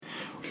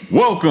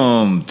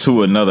Welcome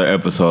to another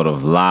episode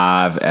of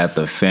Live at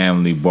the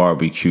Family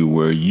Barbecue,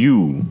 where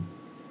you,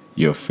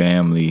 your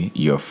family,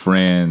 your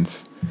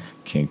friends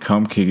can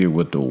come kick it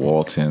with the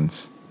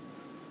Waltons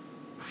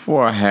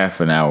for a half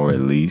an hour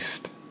at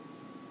least.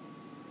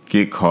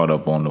 Get caught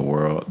up on the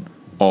world.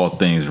 All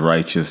things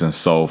righteous and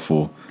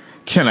soulful.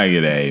 Can I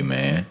get an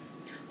amen?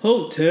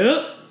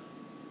 Hotel.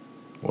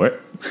 What?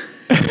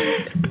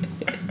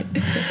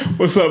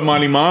 What's up,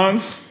 Monty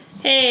Mons?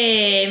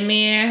 Hey,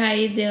 Mir, how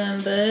you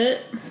doing, bud?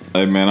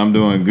 Hey, man, I'm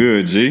doing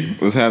good, G.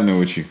 What's happening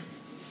with you?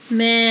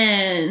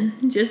 Man,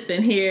 just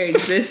been here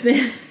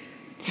existing.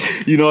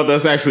 You know what?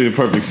 That's actually the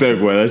perfect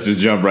segue. Let's just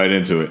jump right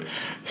into it.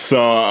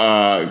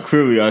 So,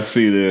 clearly I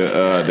see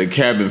the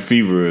cabin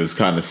fever is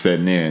kind of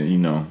setting in, you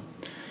know.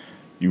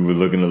 You were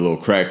looking a little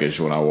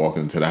crackish when I walked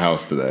into the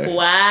house today.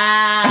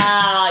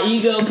 Wow,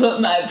 you gonna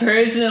put my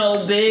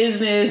personal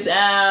business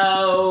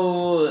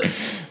out.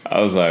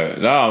 I was like,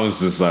 no, I was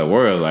just like,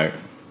 worried, like,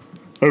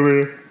 I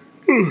mean,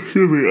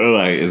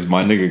 like, is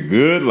my nigga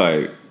good?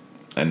 Like,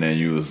 and then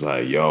you was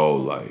like, yo,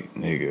 like,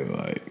 nigga,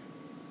 like,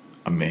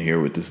 I'm in here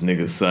with this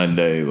nigga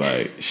Sunday,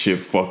 like, shit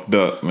fucked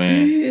up,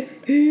 man.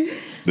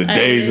 The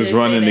days is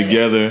running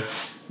together.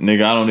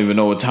 Nigga, I don't even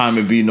know what time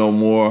it be no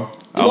more.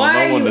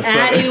 Why are you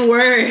adding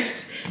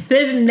words?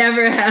 This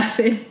never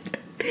happened.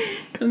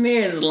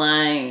 Amir is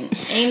lying.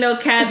 Ain't no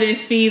cabin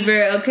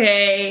fever,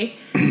 okay?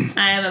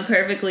 I am a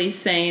perfectly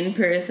sane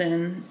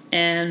person,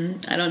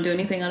 and I don't do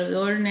anything out of the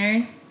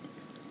ordinary.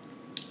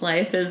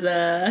 Life is,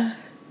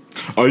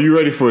 Are you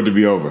ready for it to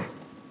be over?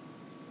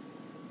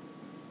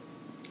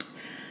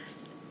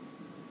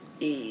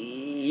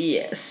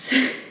 Yes.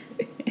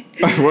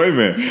 Wait a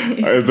minute.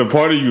 Is a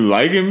part of you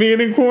liking being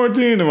in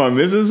quarantine? Am I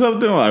missing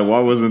something? Like, why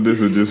wasn't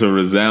this just a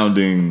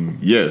resounding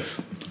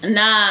yes?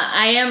 Nah,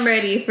 I am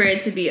ready for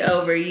it to be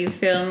over. You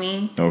feel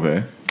me?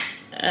 Okay.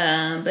 But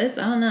I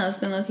don't know. It's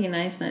been looking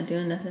nice, not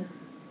doing nothing.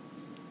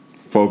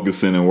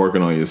 Focusing and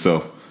working on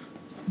yourself.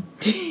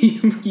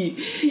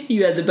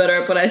 you had to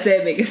butter up what I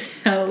said, make it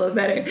sound a little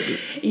better.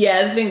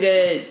 Yeah, it's been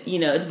good, you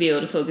know, to be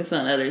able to focus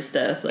on other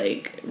stuff,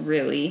 like,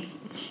 really.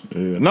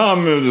 Yeah. No,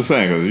 I'm just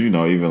saying, because, you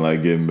know, even,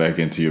 like, getting back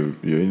into your,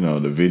 you know,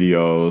 the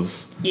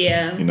videos.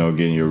 Yeah. You know,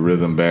 getting your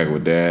rhythm back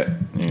with that,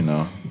 you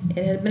know.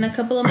 It had been a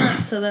couple of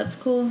months, so that's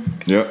cool.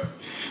 Yep.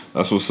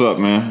 That's what's up,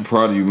 man. I'm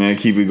proud of you, man.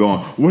 Keep it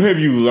going. What have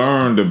you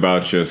learned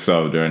about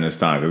yourself during this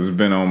time? Because it's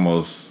been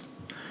almost,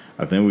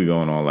 I think we're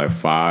going on, like,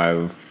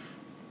 5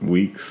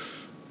 weeks.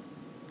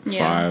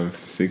 Yeah. 5,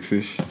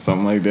 6-ish,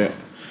 something like that.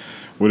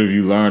 What have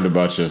you learned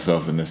about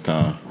yourself in this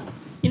time?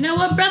 You know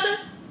what, brother?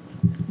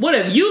 What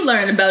have you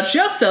learned about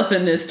yourself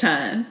in this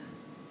time?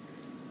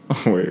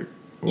 Wait.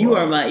 You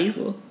are my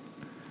equal.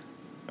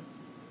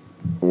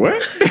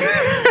 What?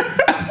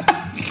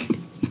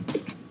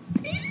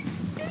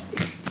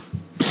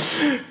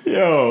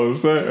 Yo,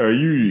 son,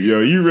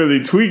 you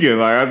really tweaking?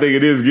 Like, I think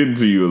it is getting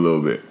to you a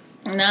little bit.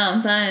 No,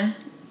 I'm fine.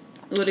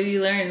 What have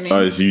you learned,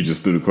 man? So you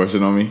just threw the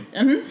question on me?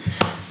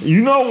 Mm-hmm.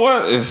 You know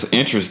what? It's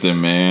interesting,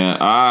 man.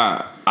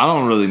 I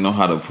don't really know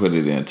how to put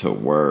it into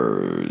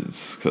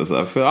words because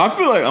I feel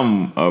like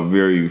I'm a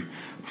very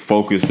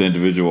focused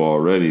individual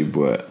already,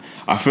 but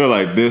I feel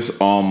like this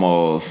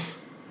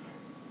almost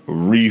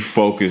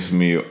refocused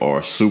me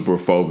or super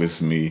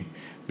focused me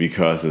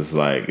because it's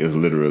like it's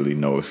literally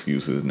no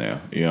excuses now.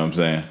 You know what I'm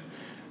saying?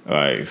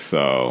 Like,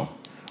 so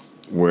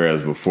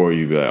whereas before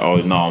you'd be like, oh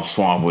no, I'm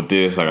swamped with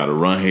this, I gotta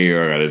run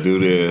here, I gotta do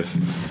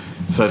this.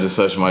 Such and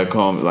such might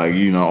come, like,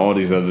 you know, all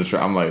these other.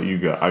 I'm like,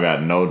 I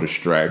got no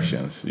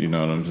distractions. You know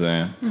what I'm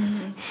saying?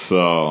 Mm-hmm.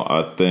 So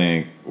I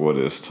think what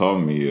it's taught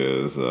me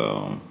is,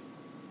 you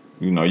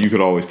know, you could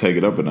always take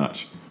it up a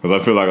notch.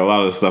 Because I feel like a lot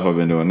of the stuff I've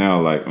been doing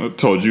now, like I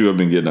told you, I've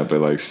been getting up at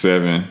like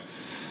 7,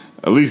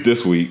 at least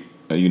this week.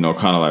 You know,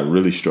 kind of like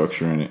really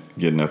structuring it,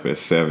 getting up at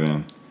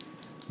 7,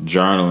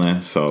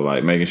 journaling. So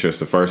like making sure it's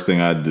the first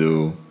thing I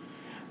do.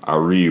 I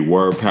read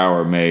Word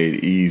Power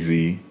Made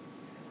Easy.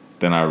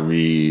 Then I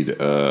read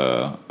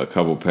a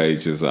couple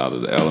pages out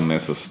of the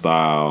Elements of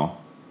Style.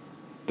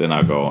 Then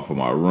I go for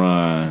my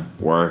run,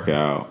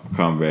 workout,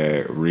 come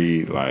back,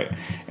 read, like,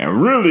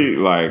 and really,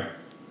 like,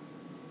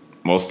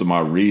 most of my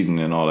reading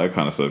and all that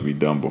kind of stuff be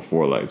done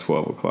before like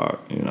 12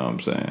 o'clock. You know what I'm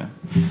saying?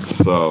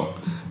 So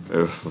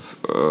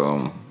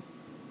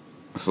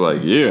it's like,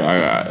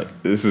 yeah,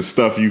 this is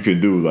stuff you could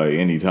do like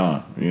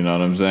anytime. You know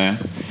what I'm saying?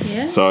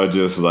 Yeah. So it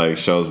just like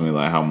shows me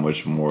like how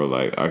much more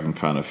like I can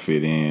kind of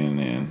fit in,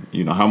 and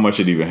you know how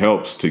much it even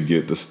helps to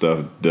get the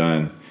stuff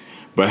done.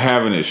 But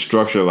having it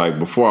structured, like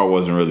before, I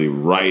wasn't really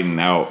writing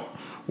out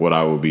what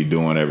I would be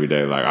doing every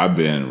day. Like I've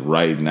been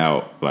writing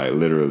out like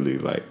literally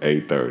like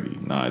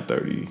 8:30,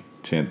 9:30,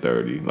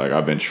 10:30. Like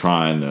I've been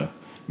trying to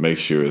make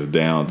sure it's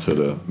down to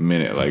the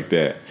minute like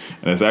that,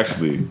 and it's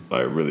actually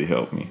like really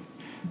helped me.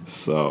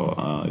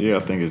 So, yeah, I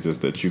think it's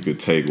just that you could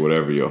take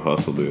whatever your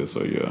hustle is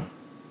or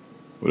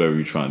whatever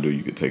you're trying to do,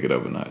 you could take it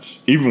up a notch.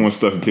 Even when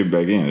stuff kick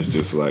back in, it's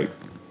just like,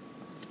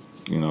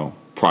 you know,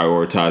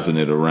 prioritizing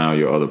it around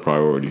your other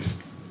priorities.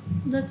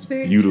 That's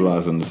very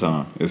utilizing the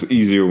time. It's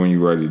easier when you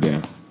write it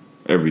down.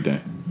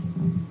 Everything.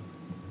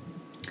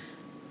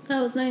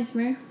 That was nice,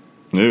 Mir.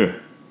 Yeah.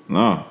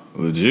 No,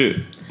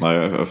 legit.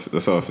 Like,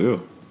 that's how I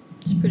feel.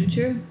 It's pretty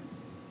true.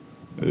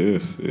 It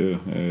is.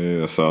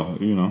 Yeah. So,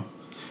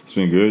 it's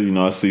been good.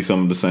 I see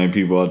some of the same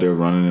people out there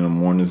running in the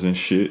mornings and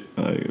shit.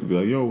 Like, be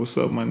like, yo, what's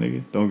up, my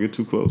nigga? Don't get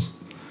too close.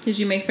 Did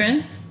you make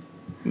friends?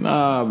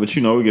 Nah, but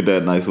we get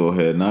that nice little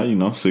head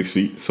now, 6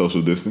 feet,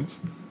 social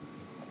distance.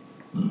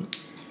 Let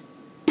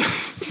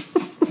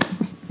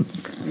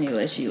me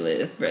let you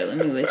live, bro. Let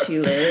me let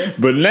you live.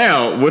 But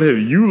now, what have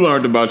you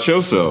learned about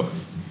yourself?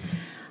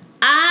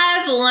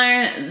 I've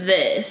learned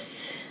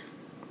this.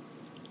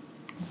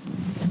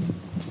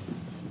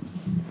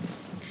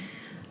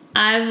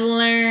 I've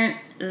learned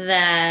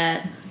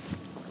that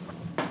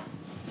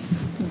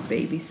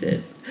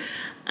babysit.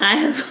 I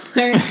have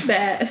learned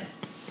that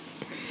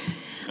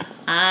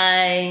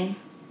I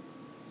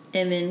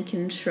am in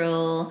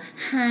control.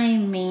 Hi,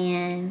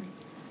 man.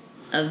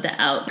 Of the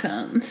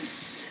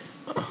outcomes.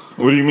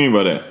 What do you mean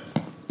by that?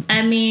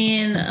 I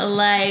mean,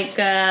 like,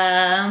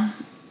 I'm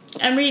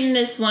reading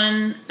this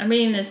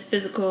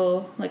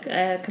physical, like,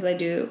 because I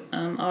do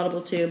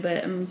Audible too,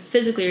 but I'm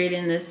physically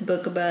reading this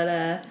book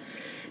about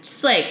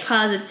just like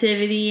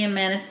positivity and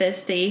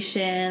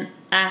manifestation.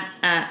 You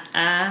know what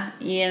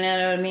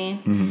I mean?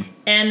 Mm-hmm.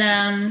 And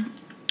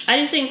I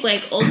just think,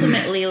 like,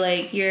 ultimately,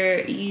 like, you're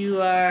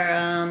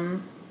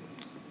in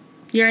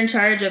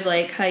charge of,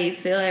 like, how you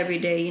feel every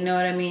day. You know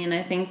what I mean?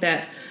 I think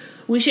that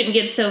we shouldn't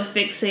get so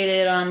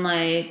fixated on,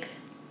 like,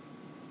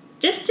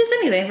 just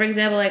anything. For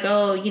example, like,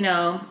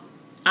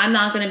 I'm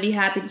not going to be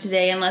happy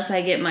today unless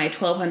I get my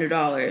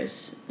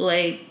 $1,200.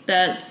 Like,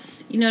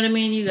 that's, you know what I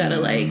mean? You got to,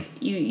 like,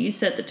 you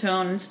set the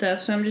tone and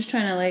stuff. So I'm just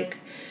trying to, like,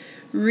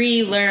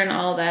 relearn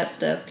all that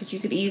stuff, because you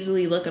could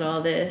easily look at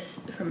all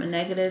this from a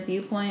negative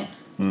viewpoint.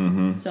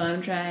 Mm-hmm. So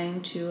I'm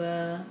trying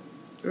to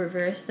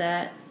reverse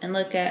that and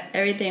look at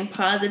everything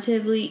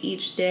positively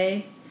each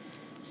day.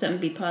 Something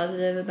to be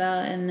positive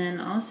about. And then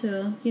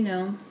also,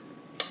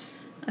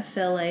 I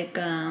feel like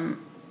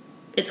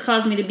it's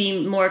caused me to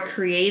be more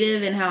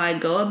creative in how I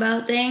go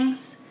about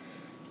things,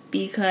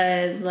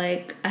 because,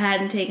 like, I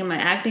hadn't taken my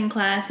acting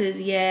classes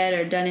yet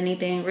or done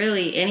anything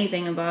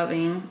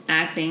involving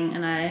acting,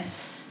 and I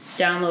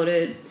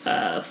downloaded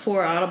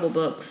 4 Audible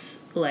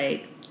books,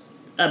 like,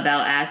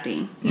 about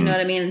acting. You know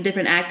what I mean?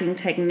 Different acting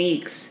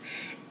techniques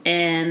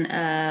and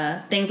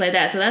things like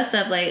that. So that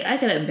stuff, like, I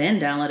could have been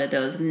downloaded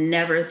those,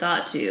 never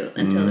thought to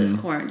until this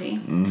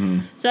quarantine. Mm-hmm.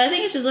 So I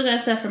think it's just looking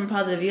at stuff from a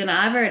positive view, and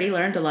I've already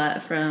learned a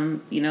lot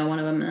from, one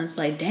of them, and it's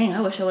like, dang, I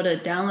wish I would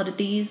have downloaded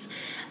these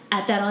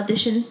at that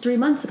audition 3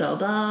 months ago,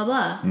 blah, blah,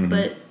 blah. Mm-hmm.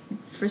 But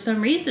for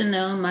some reason,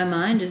 though, my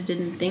mind just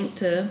didn't think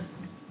to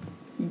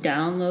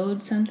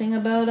download something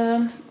about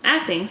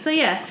acting. So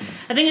yeah,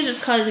 I think it's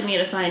just causing me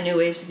to find new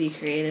ways to be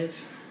creative.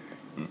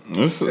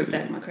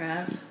 Perfect my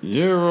craft.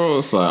 Yeah, bro.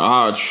 It's like,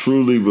 I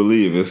truly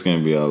believe it's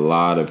gonna be a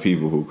lot of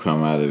people who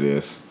come out of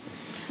this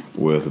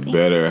with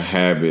better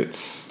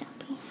habits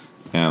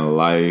and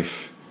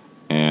life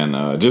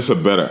and just a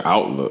better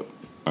outlook.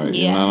 Like,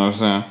 Yeah. You know what I'm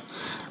saying?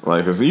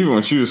 Like, cause even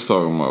what you was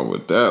talking about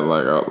with that,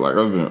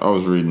 I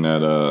was reading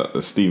that a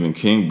Stephen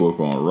King book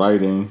on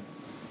writing,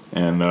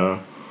 and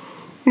a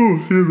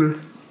couple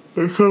of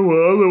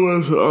other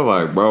ones. I'm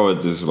like, bro,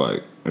 it just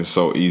like, it's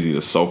so easy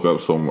to soak up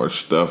so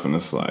much stuff, and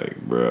it's like,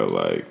 bro,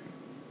 like,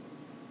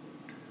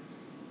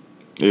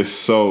 it's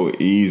so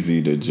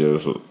easy to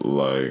just,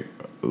 like,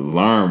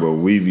 learn, but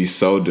we be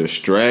so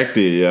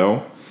distracted,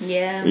 yo.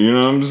 Yeah. You know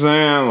what I'm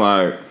saying?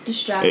 Like,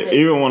 Distracted.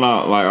 Even when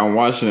I'm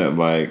watching it,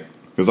 like,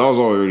 because I was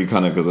already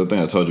because I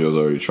think I told you I was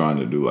already trying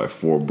to do, like,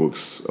 4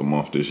 books a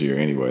month this year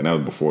anyway, and that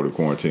was before the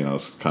quarantine. I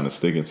was kind of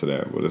sticking to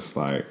that, but it's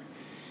like,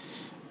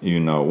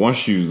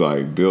 once you,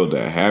 like, build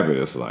that habit,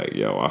 it's like,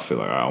 yo, I feel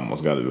like I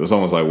almost got to do it. It's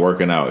almost like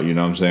working out, you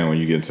know what I'm saying? When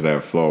you get into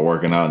that flow of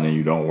working out and then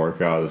you don't work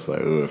out, it's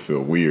like, ugh, it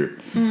feel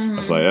weird. Mm-hmm.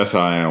 It's like, that's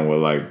how I am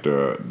with, like,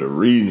 the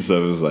reading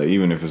stuff. It's like,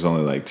 even if it's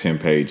only, like, 10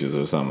 pages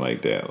or something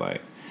like that,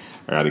 like,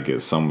 I got to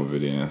get some of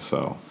it in.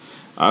 So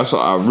I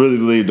really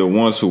believe the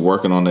ones who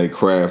working on their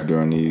craft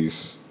during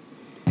these,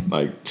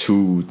 like,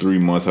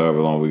 2-3 months, however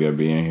long we got to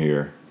be in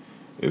here,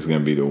 is going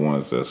to be the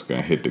ones that's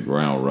going to hit the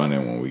ground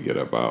running when we get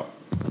up out.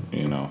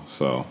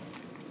 So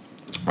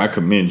I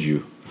commend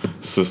you,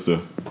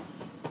 sister,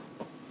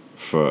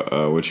 for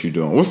what you're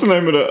doing. What's the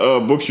name of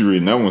the books you're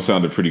reading? That one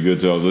sounded pretty good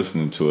too. I was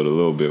listening to it a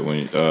little bit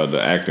when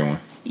the acting one.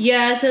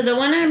 Yeah, so the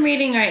one I'm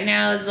reading right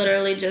now is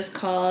literally just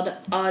called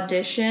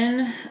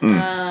Audition,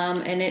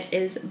 and it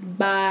is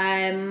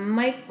by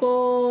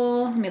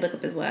Michael. Let me look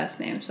up his last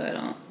name so I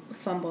don't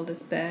fumble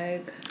this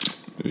bag.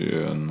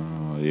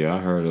 Yeah, I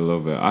heard a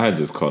little bit. I had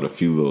just caught a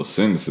few little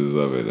sentences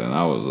of it, and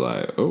I was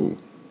like, oh.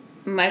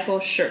 Michael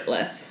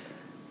Shurtleff.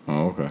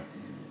 Oh, okay.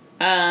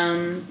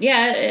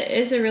 Yeah,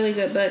 it's a really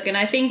good book, and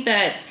I think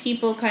that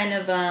people kind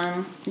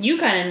of, you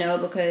kind of know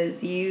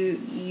because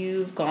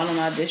you've gone on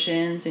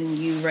auditions and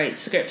you write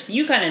scripts.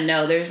 You kind of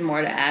know there's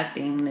more to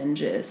acting than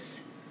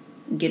just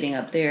getting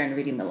up there and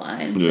reading the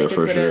lines. Yeah, like,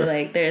 for sure.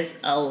 Like, there's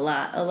a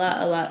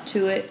lot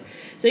to it.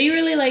 So you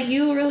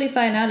really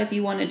find out if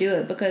you want to do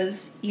it,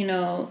 because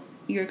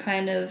you're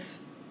kind of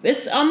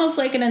it's almost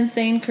like an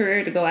insane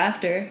career to go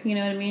after. You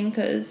know what I mean?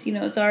 Because, you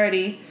know, it's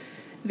already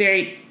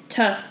very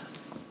tough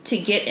to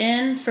get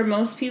in for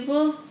most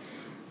people.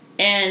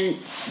 And,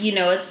 you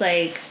know, it's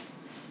like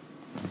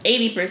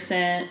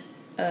 80%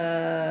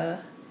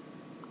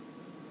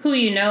 who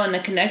you know and the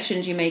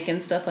connections you make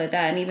and stuff like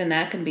that. And even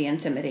that can be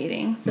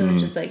intimidating. So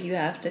it's just like you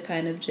have to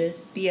kind of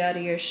just be out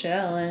of your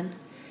shell and,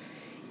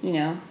 you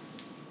know,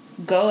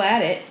 go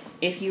at it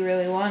if you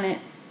really want it.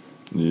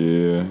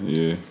 Yeah,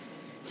 yeah.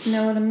 You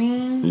know what I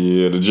mean?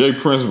 Yeah, the Jay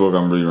Prince book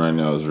I'm reading right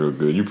now is real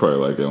good. You probably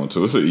like that one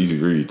too. It's an easy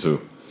read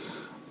too.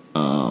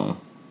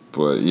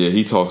 But yeah,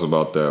 he talks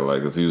about that,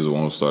 like, cause he was the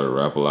one who started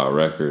Rap A Lot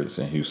Records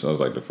in Houston. That was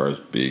like the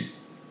first big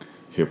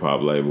hip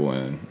hop label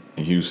in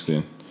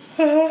Houston.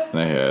 And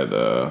they had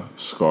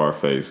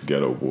Scarface,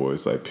 Ghetto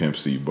Boys, like Pimp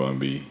C, Bun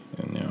B,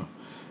 and you know,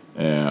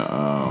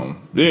 and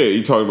yeah,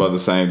 he talked about the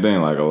same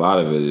thing. Like a lot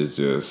of it is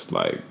just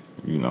like,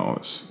 you know,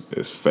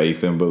 it's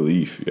faith and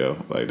belief,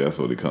 yo. Like that's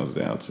what it comes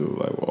down to.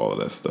 Like with all of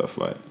that stuff,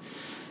 like.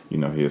 You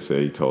know, he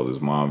said he told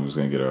his mom he was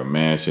gonna get her a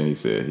mansion. He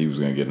said he was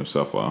gonna get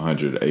himself a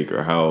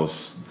 100-acre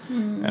house,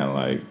 and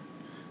like,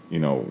 you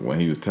know, when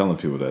he was telling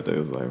people that, they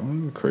was like,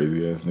 "Oh,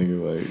 crazy ass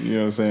nigga," like, you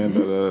know what I'm saying?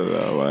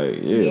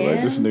 Like, yeah,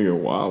 like this nigga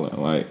wildin',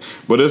 like.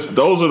 But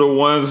those are the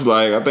ones,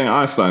 like, I think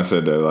Einstein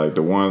said that, like,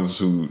 the ones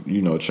who,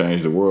 you know,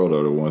 change the world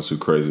are the ones who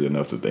crazy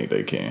enough to think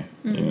they can,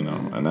 you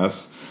know, and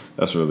that's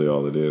really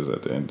all it is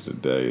at the end of the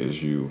day,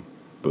 is you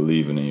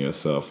believing in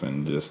yourself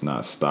and just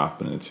not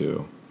stopping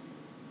until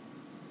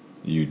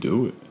you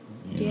do it.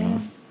 You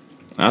know?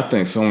 I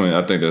think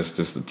that's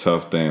just a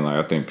tough thing. Like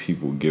I think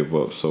people give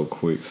up so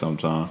quick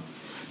sometimes.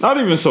 Not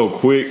even so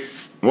quick.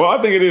 Well, I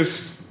think it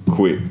is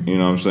quick. You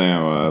know what I'm saying?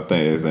 I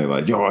think it's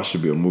like, yo, I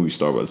should be a movie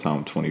star by the time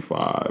I'm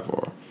 25,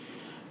 or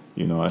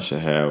you know, I should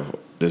have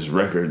this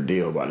record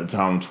deal by the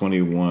time I'm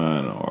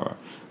 21, or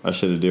I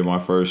should have did my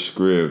first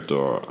script,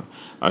 or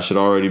I should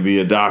already be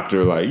a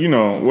doctor. Like, you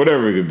know,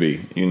 whatever it could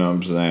be. You know what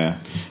I'm saying?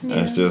 Yeah. And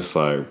it's just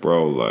like,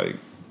 bro, like.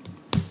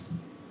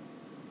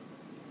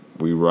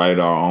 We write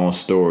our own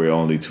story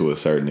only to a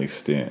certain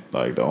extent.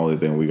 Like, the only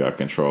thing we got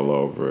control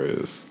over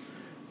is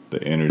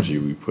the energy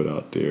we put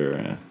out there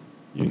and,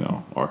 you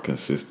know, our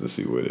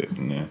consistency with it.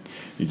 And then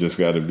you just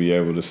got to be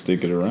able to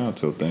stick it around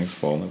till things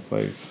fall in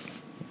place,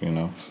 you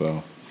know?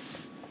 So,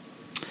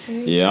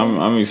 yeah,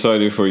 I'm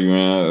excited for you,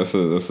 man.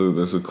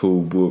 That's a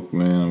cool book,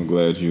 man. I'm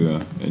glad you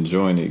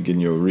enjoying it,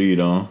 getting your read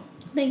on.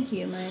 Thank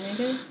you, my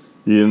nigga.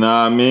 You know what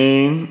I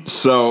mean?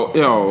 So,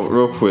 yo,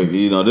 real quick,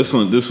 you know, this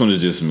one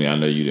is just me. I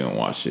know you didn't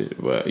watch it,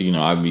 but you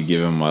know, I'd be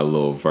giving my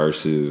little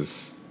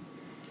verses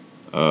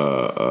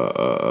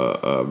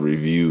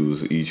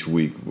reviews each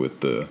week with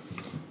the.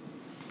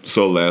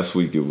 So last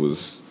week it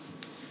was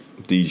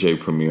DJ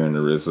Premier and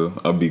the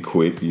RZA. I'll be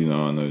quick, you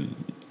know, I know,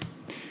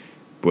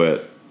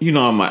 but you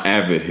know, I'm an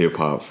avid hip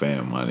hop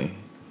fan, money.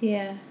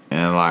 Yeah.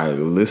 And like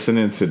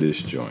listening to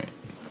this joint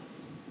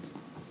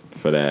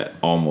for that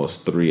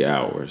almost 3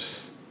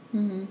 hours.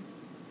 Mm-hmm.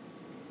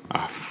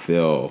 I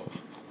fell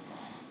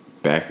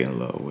back in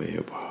love with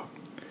hip hop,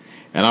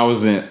 and I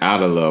wasn't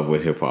out of love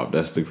with hip hop.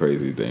 That's the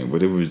crazy thing.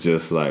 But it was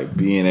just like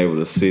being able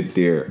to sit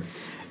there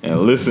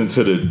and listen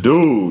to the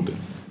dude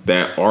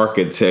that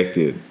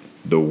architected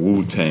the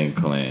Wu-Tang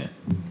Clan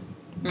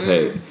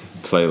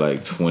play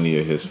like 20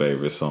 of his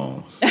favorite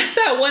songs. That's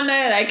that one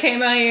night I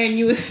came out here and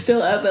you was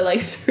still up at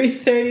like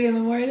 3:30 in the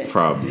morning.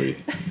 Probably.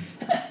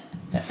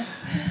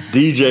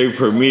 DJ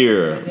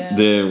Premier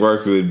then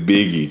worked with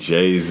Biggie,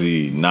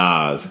 Jay-Z,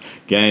 Nas,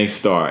 Gang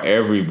Starr,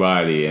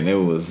 everybody, and it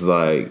was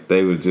like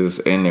they were just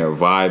in there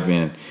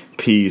vibing,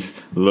 peace,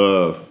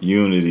 love,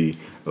 unity,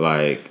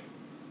 like,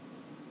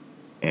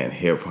 and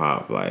hip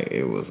hop. Like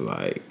it was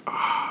like,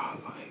 like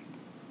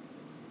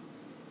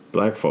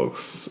black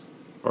folks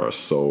are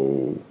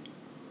so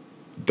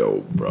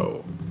dope,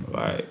 bro.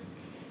 Like,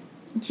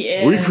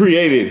 yeah, we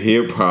created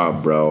hip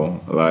hop, bro.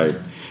 Like.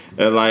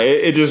 And like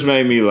it just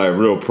made me like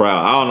real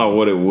proud. I don't know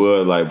what it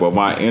was like, but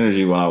my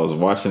energy when I was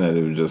watching it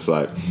was just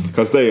like,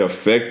 because they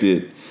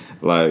affected,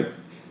 like,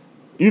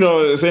 you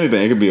know, it's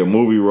anything. It could be a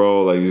movie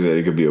role, like you said,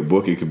 it could be a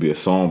book, it could be a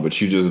song, but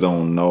you just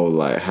don't know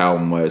like how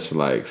much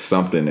like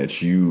something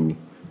that you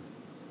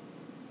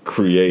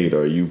create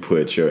or you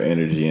put your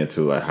energy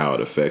into, like how it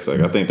affects.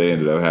 Like I think they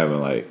ended up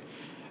having like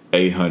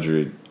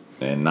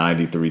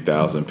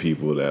 893,000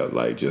 people that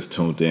like just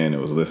tuned in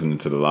and was listening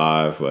to the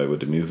live, like with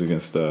the music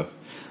and stuff.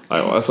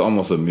 Like, that's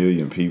almost 1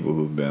 million people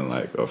who've been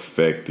like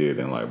affected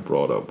and like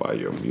brought up by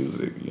your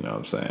music. You know what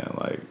I'm saying?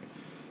 Like,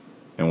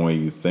 and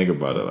when you think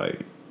about it, like,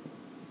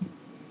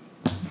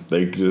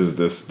 they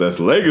just that's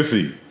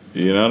legacy.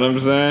 You know what I'm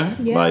saying?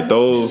 Yeah, like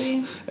those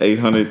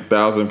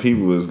 800,000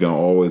 people is gonna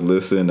always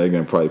listen. They're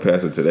gonna probably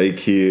pass it to their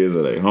kids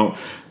or their home.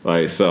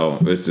 Like, so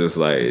it's just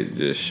like it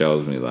just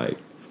shows me like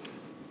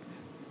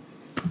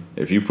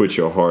if you put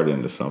your heart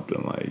into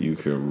something, like you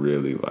can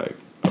really like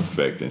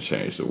affect and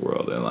change the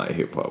world. And like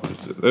hip hop was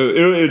just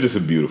it's just a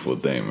beautiful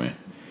thing, man.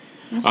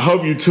 I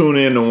hope you tune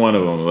in to one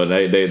of them, but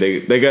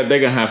they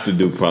gonna have to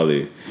do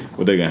probably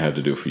what they gonna have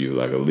to do for you,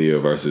 like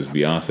Aaliyah versus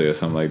Beyonce or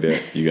something like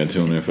that. You gonna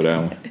tune in for that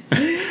one?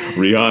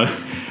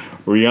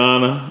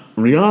 Rihanna,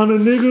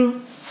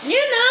 nigga.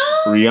 You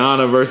know,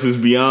 Rihanna versus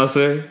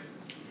Beyonce.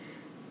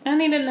 I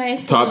need a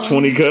nice top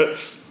 20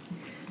 cuts.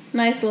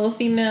 Nice little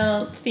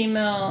female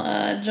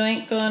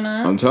joint going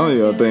on. I'm telling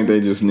you, I think they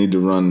just need to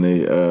run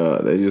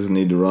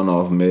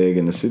off Meg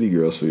and the City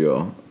Girls for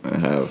y'all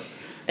and have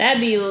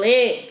that'd be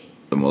lit.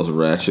 The most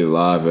ratchet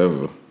live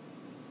ever.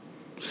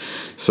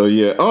 So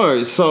yeah, all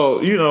right.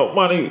 So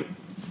Monty,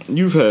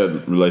 you've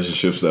had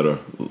relationships that are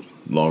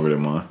longer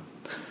than mine.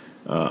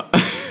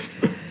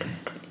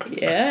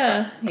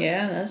 Yeah,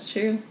 that's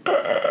true.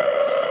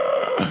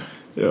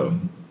 Yo,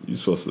 you're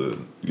supposed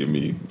to give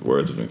me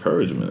words of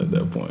encouragement at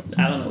that point.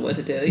 I don't know what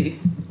to tell you.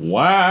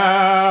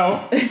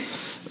 Wow.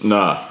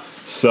 Nah.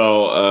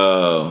 So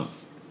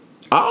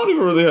I don't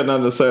even really have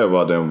nothing to say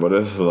about them, but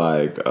it's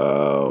like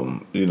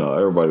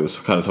everybody was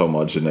kind of talking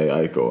about Jhené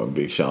Aiko and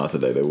Big Sean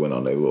today. They went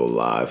on their little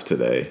live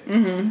today,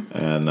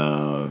 and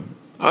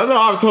I know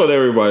I've told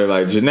everybody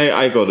like Jhené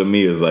Aiko to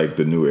me is like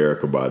the new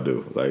Erykah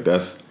Badu. Like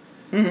that's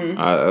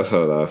that's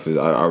how I feel.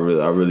 I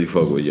really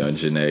fuck with young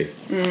Jhené,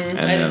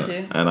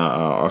 and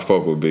I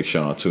fuck with Big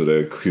Sean too. They're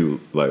a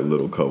cute like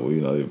little couple.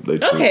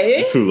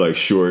 They too like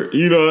short.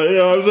 You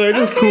know what I'm saying?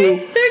 Just cool.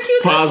 They're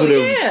cute,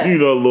 positive. Couple, yeah.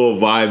 Little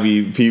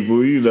vibey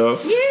people.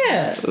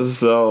 Yeah.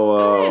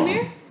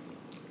 So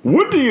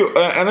what do you?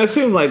 And it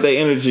seems like their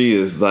energy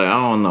is like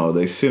I don't know.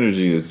 Their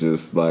synergy is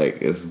just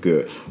like it's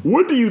good.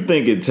 What do you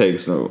think it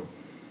takes to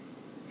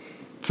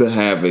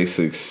have a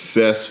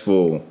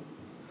successful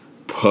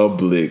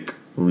public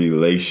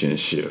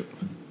relationship,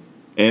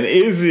 and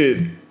is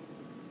it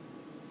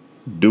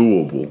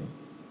doable?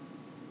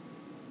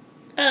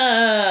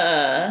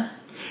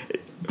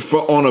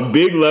 On a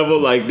big level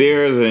like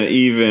theirs, and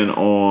even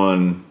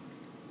on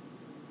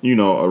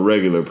a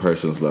regular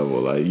person's level,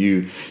 like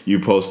you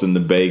posting the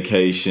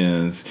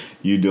vacations,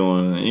 you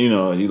doing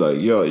you like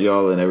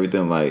y'all and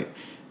everything. Like,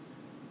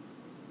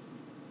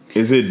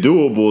 is it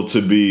doable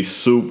to be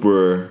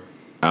super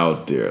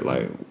out there?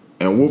 Like,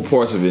 and what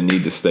parts of it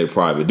need to stay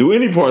private? Do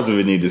any parts of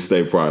it need to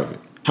stay private?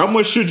 How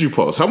much should you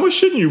post? How much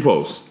shouldn't you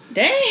post?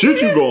 Dang. Should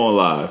you go on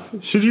live?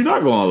 Should you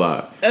not go on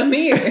live?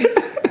 Amir.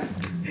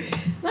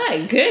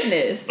 My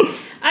goodness.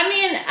 I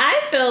mean,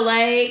 I feel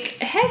like,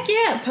 heck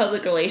yeah,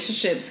 public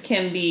relationships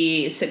can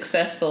be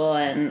successful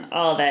and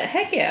all that.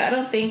 Heck yeah, I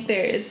don't think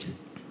there's...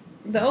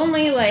 The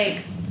only, like,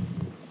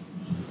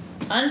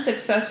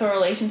 unsuccessful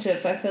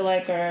relationships I feel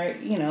like are,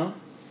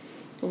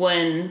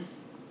 when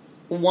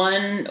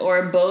one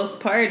or both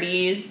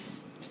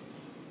parties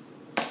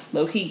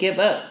low-key give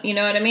up. You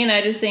know what I mean?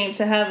 I just think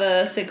to have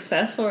a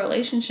successful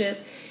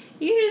relationship,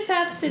 you just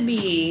have to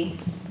be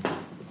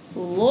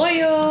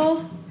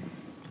loyal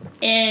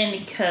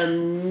and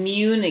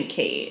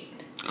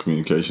communicate.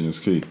 Communication is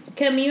key.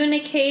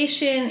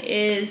 Communication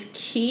is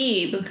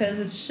key because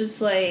it's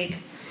just like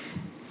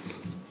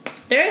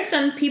there are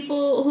some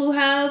people who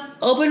have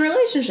open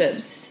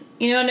relationships.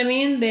 You know what I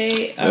mean?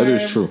 They are that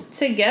is true.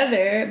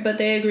 Together, but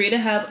they agree to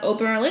have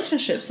open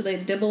relationships, so they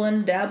dibble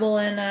and dabble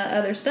in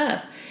other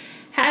stuff.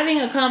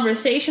 Having a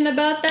conversation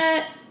about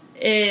that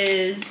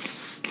is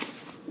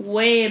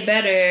way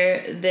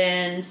better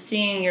than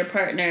seeing your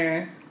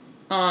partner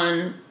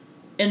on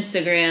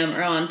Instagram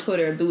or on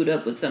Twitter boot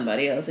up with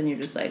somebody else, and you're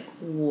just like,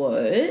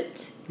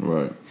 what?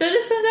 Right. So it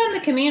just comes down to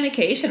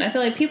communication. I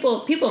feel like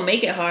people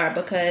make it hard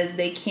because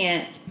they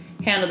can't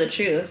handle the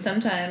truth.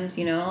 Sometimes,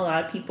 a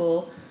lot of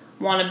people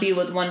want to be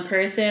with one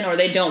person, or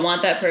they don't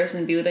want that person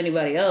to be with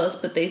anybody else,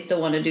 but they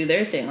still want to do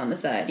their thing on the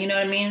side. You know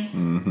what I mean?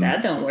 Mm-hmm.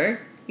 That don't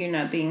work. You're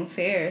not being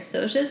fair.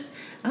 So it's just,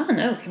 I don't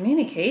know,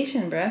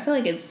 communication, bro. I feel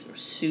like it's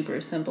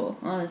super simple,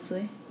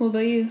 honestly. What about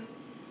you?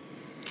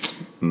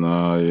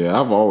 Nah,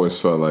 yeah, I've always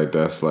felt like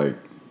that's like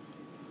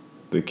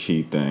the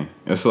key thing.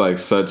 It's like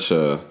such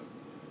a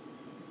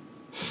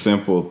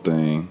simple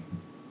thing,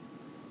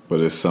 but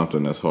it's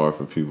something that's hard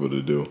for people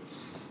to do.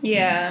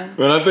 Yeah.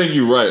 And I think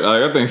you're right.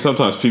 Like, I think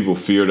sometimes people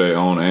fear their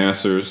own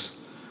answers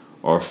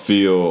or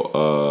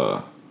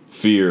feel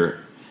fear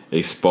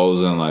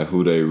exposing like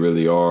who they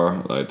really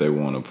are. Like they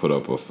want to put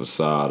up a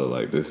facade of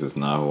like, this is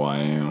not who I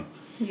am.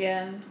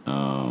 Yeah.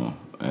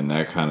 And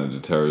that kind of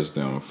deters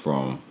them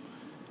from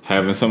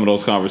having some of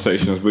those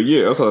conversations. But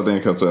yeah, that's what I think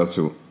it comes down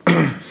to.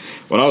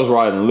 When I was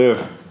riding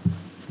Lyft,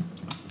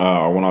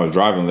 or when I was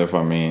driving Lyft,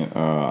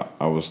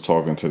 I was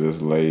talking to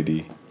this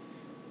lady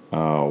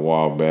a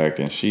while back,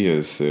 and she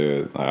has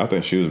said, like, I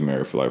think she was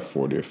married for like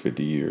 40 or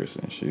 50 years,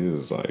 and she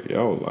was like,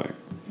 yo, like,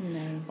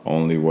 nice.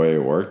 Only way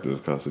it worked is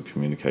because of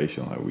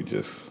communication. Like, we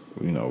just,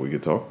 we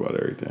could talk about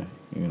everything,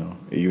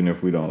 even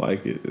if we don't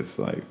like it. It's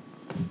like,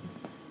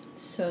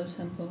 so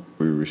simple.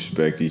 We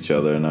respect each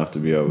other enough to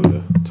be able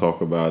to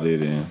talk about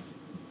it and,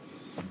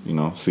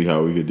 see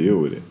how we could deal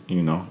with it,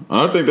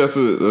 I think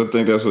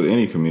that's what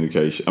any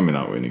communication,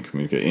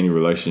 any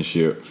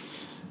relationship,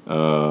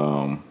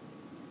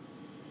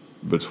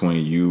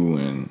 between you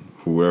and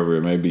whoever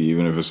it may be,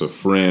 even if it's a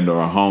friend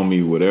or a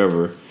homie,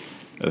 whatever,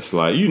 it's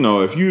like,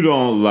 if you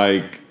don't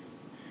like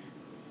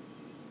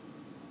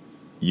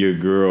your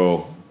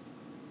girl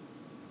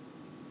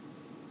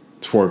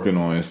twerking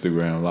on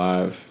Instagram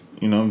Live.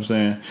 You know what I'm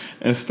saying?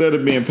 Instead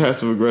of being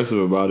passive aggressive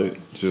about it,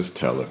 just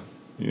tell her.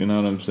 You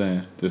know what I'm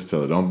saying? Just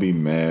tell her. Don't be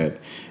mad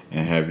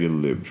and have your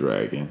lip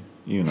dragging.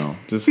 You know,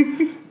 just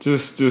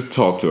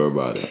talk to her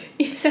about it.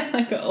 You sound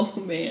like an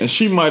old man. And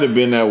she might have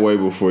been that way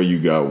before you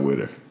got with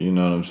her. You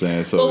know what I'm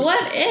saying? So, but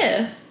what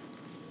if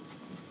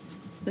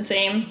the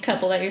same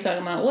couple that you're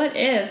talking about? What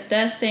if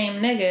that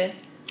same nigga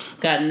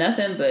got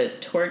nothing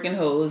but twerking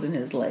hoes in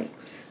his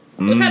legs?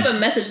 What type of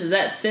message does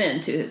that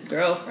send to his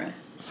girlfriend?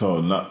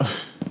 So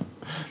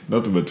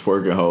nothing but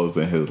twerking hoes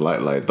in his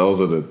like those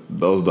are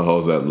the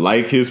hoes that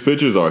like his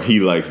pictures, or he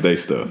likes their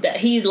stuff. That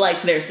he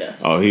likes their stuff.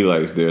 Oh, he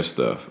likes their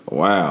stuff.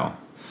 Wow.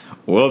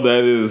 Well,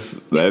 that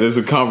is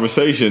a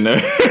conversation there.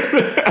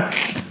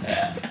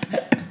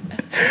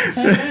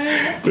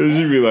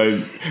 She'd be like,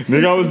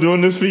 "Nigga, I was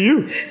doing this for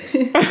you."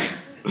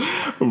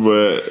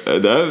 But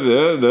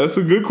that's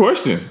a good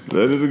question.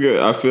 That is a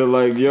good. I feel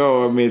like,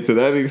 I mean, to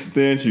that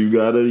extent, you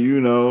gotta,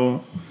 you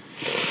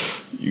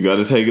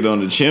gotta take it on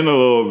the chin a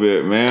little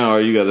bit, man,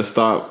 or you gotta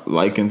stop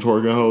liking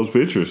twerking hoes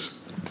pictures.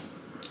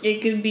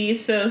 It could be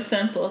so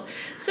simple.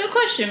 So,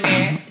 question,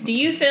 Mir, do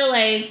you feel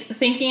like,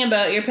 thinking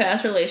about your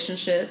past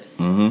relationships,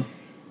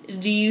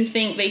 do you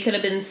think they could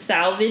have been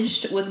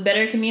salvaged with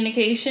better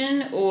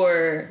communication,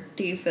 or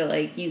do you feel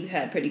like you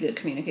had pretty good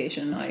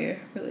communication in all your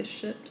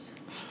relationships?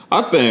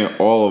 I think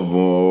all of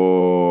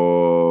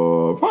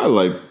them,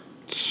 probably like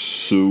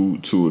two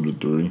of the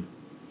three.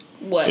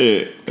 What?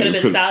 Could have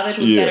been salvaged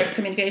with better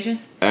communication?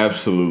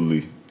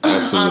 Absolutely.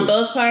 On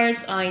both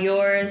parts? On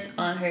yours?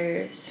 On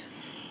hers?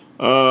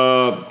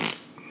 I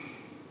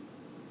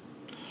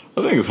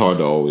think it's hard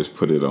to always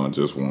put it on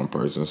just one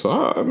person. So,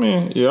 I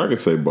mean, I could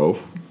say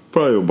both.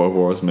 Probably with both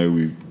of us, maybe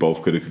we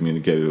both could have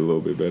communicated a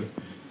little bit better.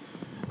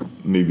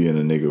 Me being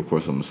a nigga, of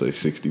course, I'm going to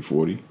say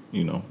 60-40,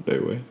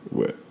 that way.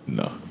 But,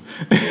 no.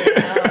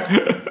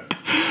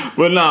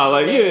 But nah,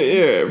 like,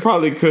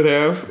 probably could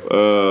have 2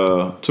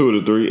 of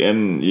the 3.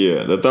 And,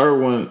 the third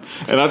one,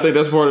 and I think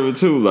that's part of it,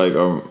 too. Like,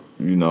 I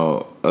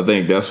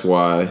think that's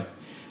why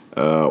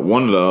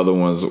one of the other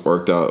ones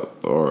worked out,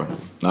 or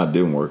not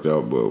didn't work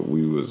out, but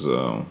we was,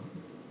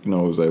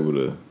 was able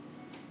to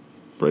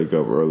break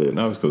up early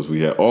enough because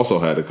we had also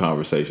had a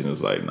conversation.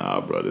 It's like, nah,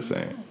 bro, this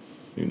ain't,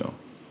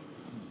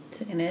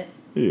 Taking it.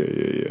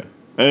 Yeah.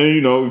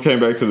 And, we came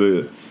back to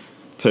the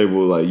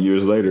table like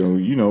years later and,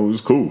 it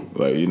was cool.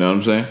 Like, you know what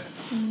I'm saying?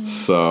 Mm-hmm.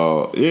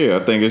 So, I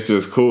think it's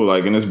just cool.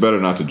 Like, and it's better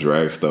not to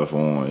drag stuff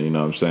on. You know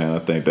what I'm saying? I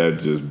think that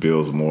just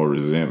builds more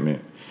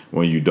resentment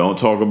when you don't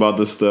talk about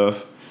the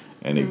stuff.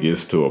 And it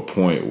gets to a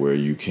point where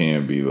you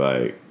can be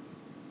like,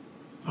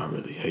 I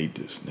really hate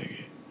this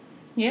nigga.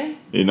 Yeah.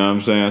 You know what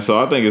I'm saying? So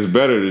I think it's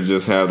better to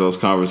just have those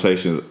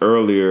conversations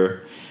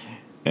earlier,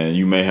 and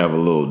you may have a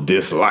little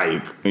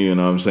dislike, you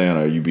know what I'm saying?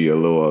 Or you be a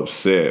little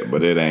upset,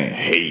 but it ain't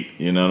hate,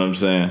 you know what I'm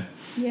saying?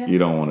 Yeah. You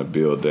don't want to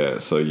build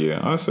that. So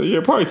I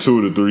say, probably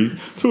 2 to 3.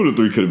 2 to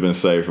 3 could have been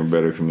saved from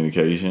better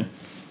communication.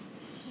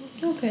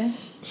 Okay.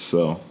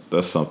 So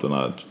that's something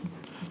I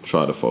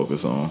try to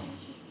focus on.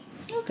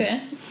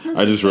 Okay.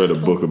 I just read a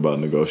book about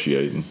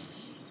negotiating.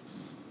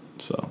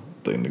 So I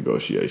think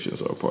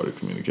negotiations are a part of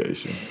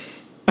communication.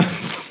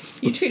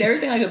 You treat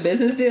everything like a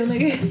business deal,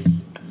 nigga?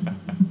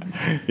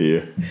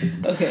 Yeah.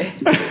 Okay.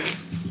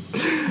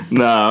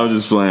 Nah, I'm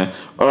just playing.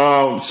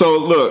 So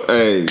look,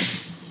 hey,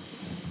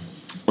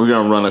 we're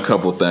gonna run a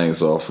couple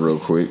things off real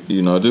quick.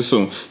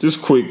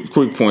 Just quick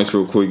points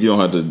real quick. You don't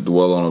have to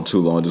dwell on them too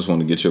long. Just want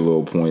to get your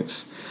little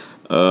points.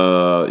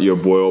 Your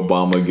boy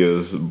Obama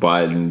gives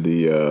Biden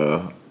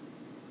the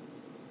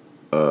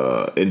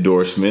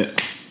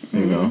endorsement,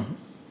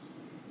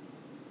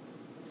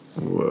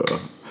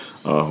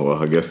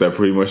 Well, I guess that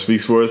pretty much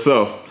speaks for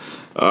itself.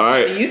 All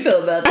right. How do you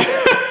feel about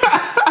that?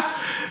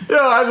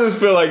 I just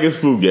feel like it's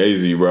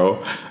fugazi,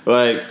 bro.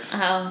 Like,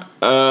 how?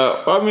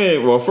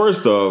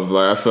 First off,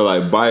 like, I feel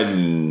like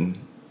Biden,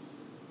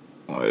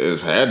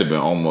 it had to been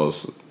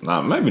almost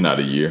maybe not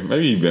a year.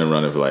 Maybe he's been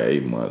running for like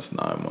 8 months,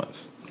 9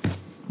 months.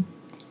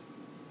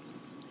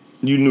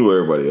 You knew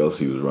everybody else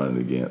he was running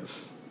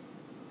against.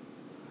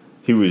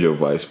 He was your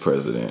vice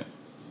president.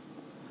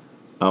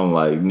 I'm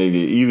like, nigga,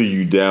 either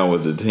you down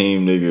with the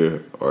team,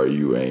 nigga, or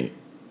you ain't.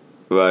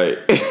 Like,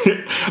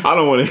 I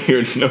don't want to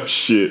hear no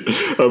shit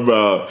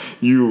about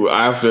you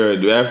after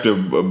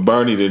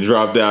Bernie done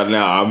dropped out.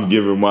 Now I'm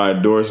giving my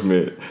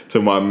endorsement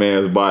to my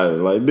man's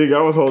Biden. Like, nigga,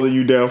 I was holding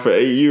you down for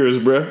 8 years,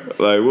 bruh.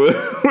 Like,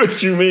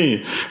 what you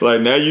mean?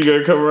 Like, now you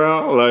gonna come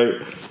around? Like,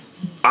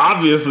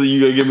 obviously you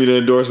gonna give me the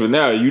endorsement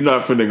now. You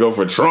not finna go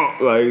for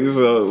Trump. Like,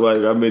 so, like,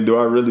 I mean, do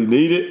I really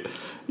need it?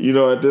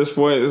 At this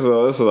point,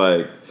 so it's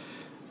like,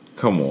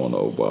 come on,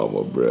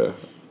 Obama, bruh.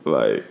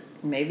 Like,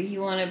 maybe he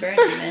wanted Bernie,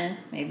 man.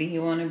 Maybe he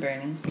wanted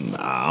Bernie. Nah,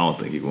 I don't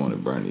think he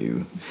wanted Bernie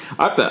either.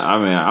 I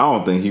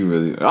don't think he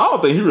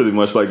really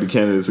much liked the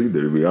candidates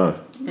either, to be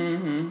honest.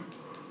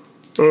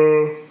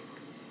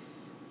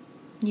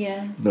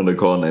 Yeah. They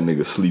calling that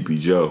nigga Sleepy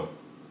Joe.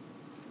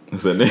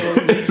 Is that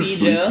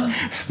Sleepy Joe?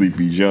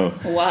 Sleepy Joe.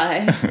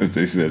 Why?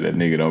 They said that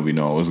nigga don't be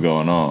knowing what's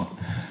going on.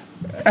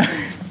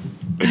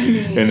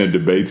 in the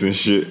debates and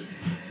shit.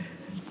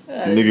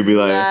 Nigga be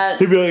like,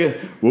 he'd be like,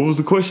 what was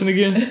the question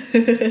again?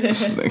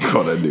 They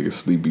call that nigga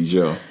Sleepy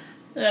Joe.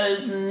 That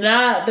is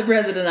not the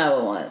president I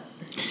would want.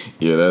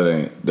 Yeah,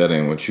 that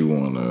ain't what you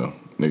want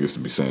niggas to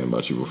be saying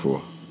about you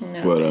before.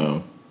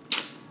 No.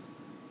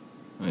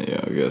 But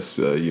yeah, I guess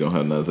you don't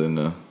have nothing.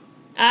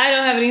 I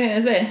don't have anything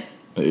to say.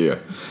 Yeah,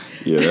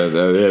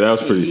 that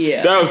was pretty.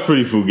 Yeah. That was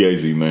pretty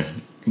fugazi, man.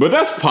 But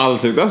that's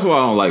politics. That's why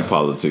I don't like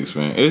politics,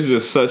 man. It's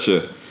just such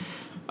a.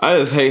 I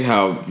just hate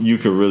how you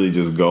could really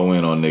just go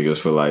in on niggas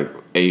for like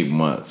 8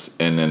 months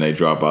and then they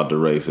drop out the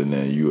race and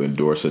then you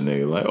endorse a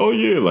nigga like, oh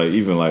yeah, like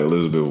even like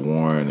Elizabeth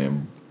Warren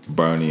and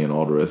Bernie and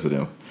all the rest of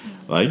them.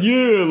 Like,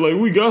 yeah, like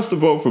we got to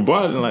vote for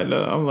Biden like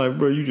that. I'm like,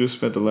 bro, you just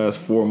spent the last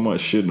 4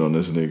 months shitting on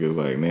this nigga.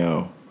 Like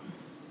now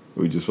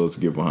we just supposed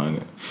to get behind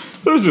it.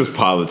 It's just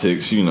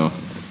politics, you know.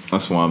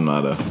 That's why I'm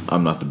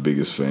not the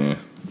biggest fan.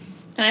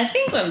 And I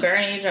think when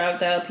Bernie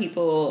dropped out, a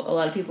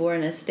lot of people were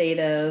in a state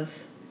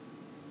of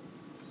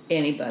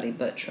anybody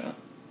but Trump.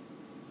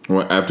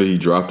 Well, after he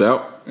dropped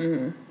out?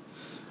 Mm-hmm.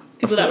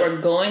 People that were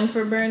going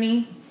for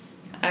Bernie,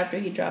 after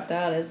he dropped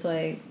out, it's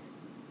like,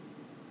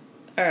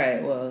 all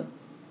right, well,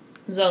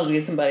 as long as we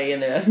get somebody in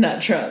there that's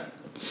not Trump,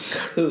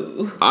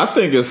 cool. I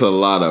think it's a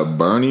lot of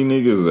Bernie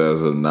niggas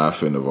that's not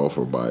finna vote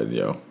for Biden,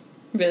 yo.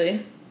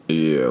 Really?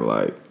 Yeah,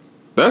 like,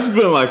 that's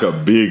been like a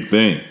big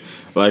thing.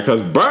 Like,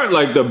 cause the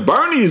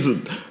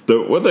Bernies,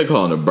 what they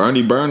call them, the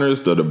Bernie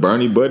burners, the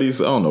Bernie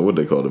buddies. I don't know what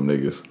they call them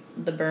niggas.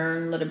 The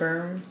Burns,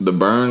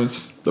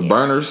 the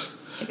burners.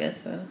 I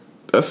guess so.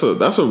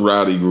 That's a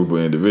rowdy group of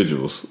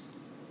individuals.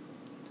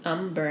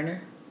 I'm a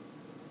burner.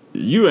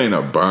 You ain't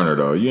a burner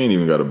though. You ain't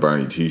even got a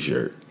Bernie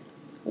t-shirt.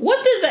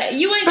 What does that?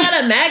 You ain't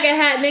got a MAGA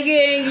hat, nigga,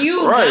 and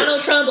you right.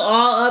 Donald Trump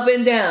all up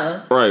and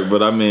down. Right,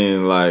 but I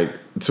mean, like,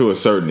 to a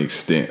certain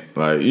extent.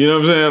 Like, you know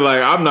what I'm saying?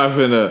 Like, I'm not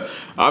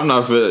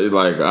finna,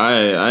 like,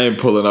 I ain't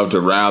pulling up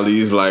to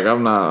rallies. Like,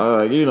 I'm not,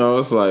 like, you know,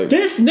 it's like.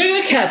 This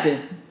nigga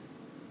capping.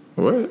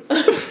 What?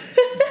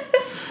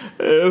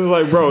 It's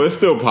like, bro, it's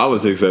still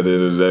politics at the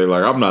end of the day.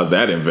 Like, I'm not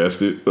that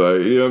invested.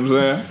 Like, you know what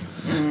I'm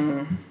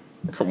saying?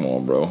 Come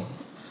on, bro.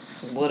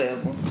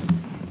 Whatever.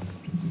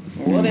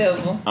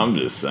 I'm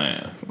just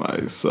saying,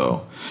 like,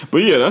 so,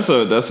 but yeah, that's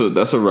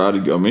a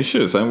rowdy. I mean,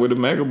 shit, same with the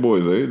MAGA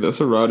boys, eh? That's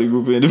a rowdy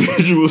group of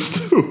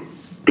individuals too.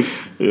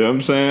 You know what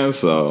I'm saying?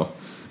 So,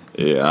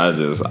 yeah, I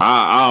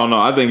don't know.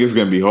 I think it's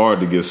gonna be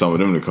hard to get some of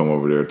them to come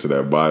over there to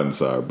that Biden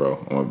side, bro.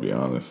 I'm gonna be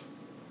honest.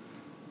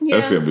 Yeah.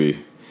 It's gonna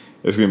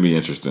be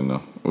interesting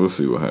though. We'll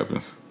see what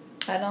happens.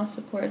 I don't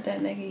support that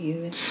nigga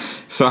either.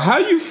 So how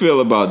you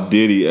feel about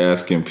Diddy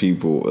asking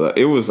people?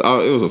 It was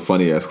a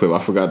funny ass clip. I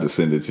forgot to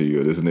send it to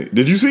you. This nigga,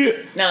 did you see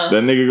it? No.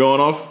 That nigga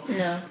going off?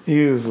 No.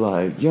 He was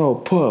like, "Yo,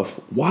 Puff,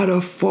 why the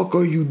fuck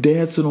are you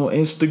dancing on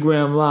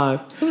Instagram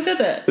Live?" Who said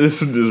that?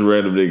 This is this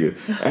random nigga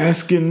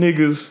asking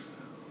niggas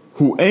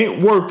who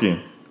ain't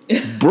working,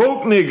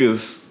 broke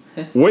niggas,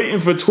 waiting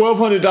for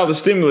 $1,200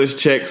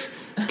 stimulus checks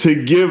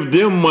to give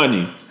them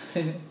money.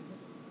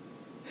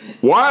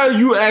 Why are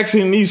you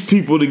asking these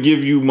people to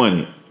give you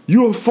money?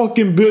 You're a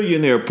fucking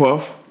billionaire,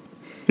 Puff.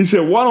 He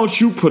said, why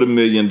don't you put $1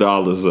 million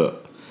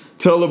up?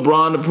 Tell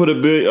LeBron to put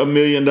 $1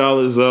 million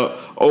up.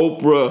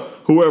 Oprah,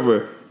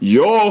 whoever.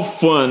 Y'all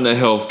fund the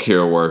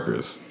healthcare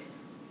workers.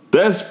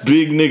 That's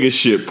big nigga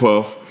shit,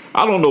 Puff.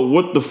 I don't know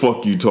what the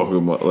fuck you talking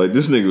about. Like,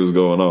 this nigga was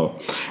going on.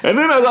 And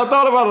then as I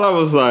thought about it, I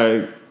was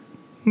like,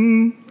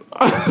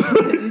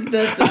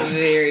 That's a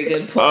very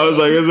good point. I was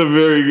like, it's a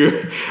very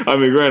good. I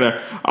mean, granted,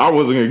 I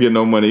wasn't gonna get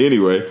no money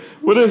anyway,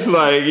 but it's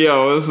like, yeah,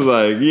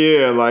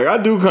 like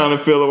I do kind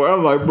of feel it.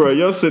 I'm like, bro,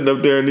 y'all sitting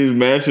up there in these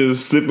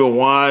mansions, sipping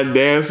wine,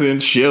 dancing,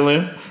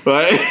 chilling.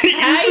 Like,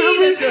 how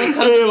you even feel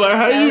comfortable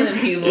telling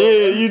people?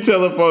 Yeah, you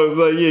telling folks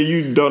like, yeah,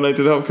 you donate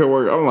to the healthcare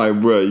work. I'm like,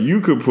 bro,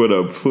 you could put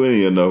up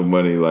plenty enough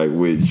money, like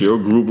with your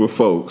group of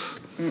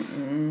folks,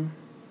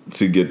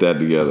 to get that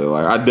together.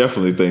 Like, I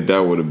definitely think that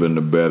would have been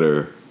the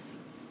better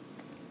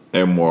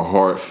and more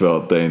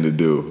heartfelt thing to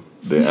do.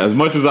 As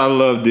much as I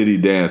love Diddy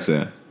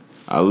dancing,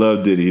 I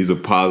love Diddy. He's a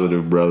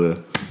positive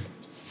brother,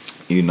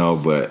 you know.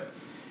 But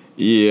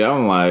yeah,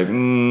 I'm like,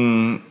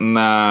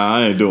 nah,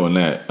 I ain't doing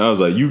that. I was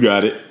like, you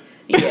got it.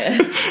 Yeah.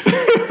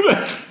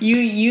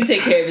 you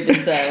take care of it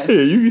this time.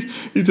 Yeah,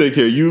 you take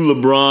care. You,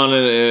 LeBron,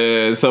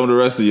 and some of the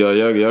rest of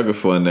y'all can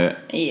fund that.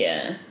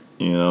 Yeah.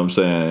 You know what I'm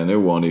saying? It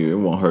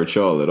won't hurt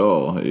y'all at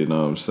all. You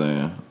know what I'm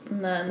saying?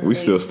 We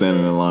still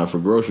standing in line for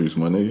groceries,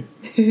 my nigga.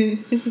 You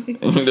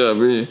know what I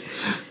mean?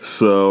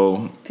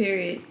 So.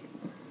 Period.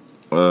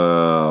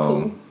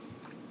 Pooh.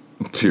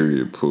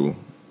 Period. Pooh.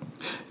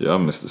 Yeah, I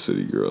miss the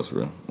city girls,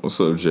 bro. What's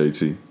up,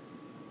 JT?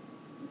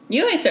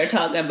 You ain't start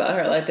talking about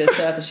her like this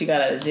after she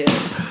got out of jail.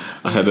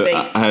 I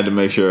had to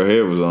make sure her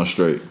head was on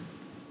straight.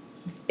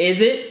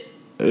 Is it?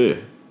 Yeah.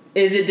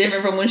 Is it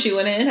different from when she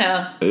went in?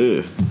 How?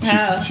 Yeah.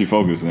 How? She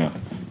focused now.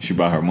 She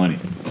bought her money.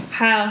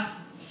 How?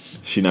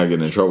 She not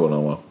getting in trouble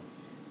no more.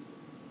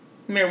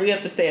 Remember, we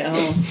have to stay at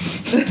home.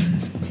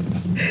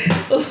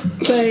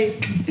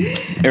 Like,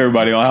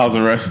 everybody on house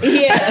arrest.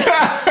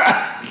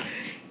 Yeah.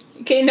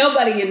 Can't Can't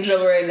nobody get in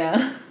trouble right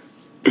now.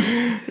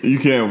 You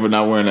can't for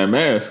not wearing that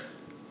mask.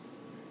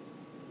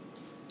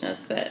 That's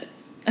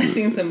facts. I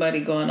seen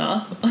somebody going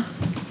off.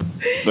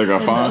 They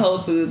got in fined? the Whole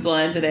Foods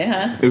line today,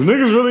 huh? Is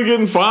niggas really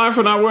getting fined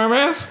for not wearing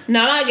masks?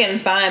 No, not getting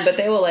fined, but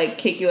they will like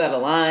kick you out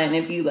of line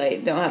if you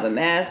like don't have a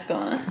mask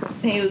on.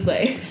 And he was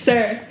like,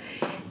 "Sir,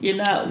 you're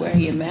not wearing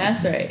your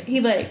mask right."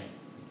 He like,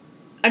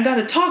 "I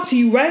gotta talk to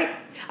you, right?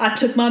 I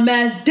took my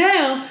mask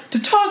down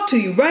to talk to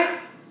you, right?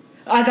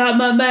 I got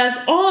my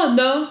mask on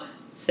though."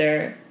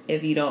 "Sir,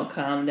 if you don't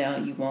calm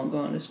down, you won't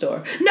go in the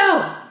store."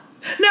 No,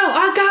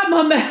 I got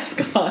my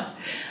mask on.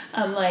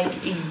 I'm like,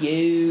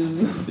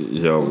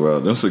 Yo, bro,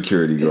 them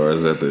security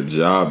guards at the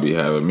job be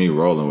having me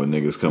rolling with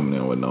niggas coming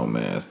in with no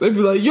mask. They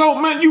be like,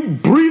 "Yo, man, you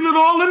breathe it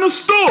all in the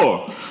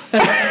store."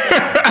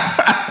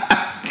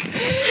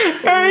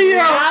 Hey, yo.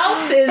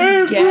 Ralph's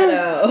is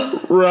ghetto.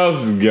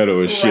 Ralph's is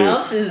ghetto as shit.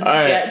 Ralph's is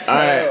ghetto.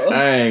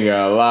 I ain't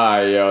gonna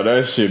lie, yo.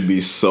 That shit be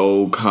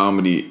so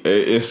comedy.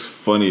 It's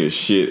funny as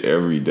shit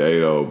every day,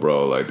 though,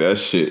 bro. Like, that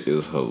shit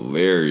is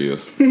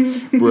hilarious.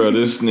 Bro,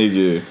 this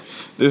nigga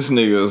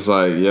is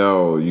like,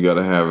 "Yo, you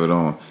gotta have it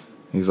on."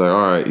 He's like,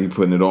 "All right," he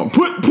putting it on.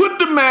 Put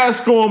the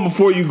mask on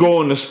before you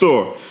go in the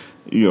store.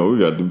 You know, we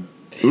got them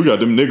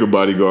nigga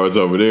bodyguards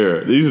over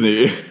there. These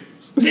niggas.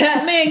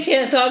 That man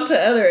can't talk to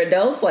other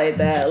adults like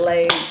that.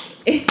 Like,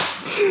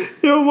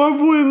 yo, my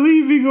boy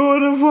Lee be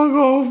going the fuck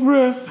off,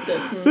 bruh.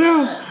 That's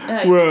not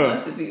how you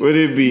talk to people. But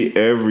it be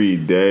every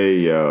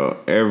day, yo.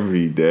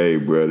 Every day,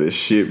 bro. This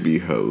shit be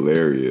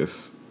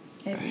hilarious.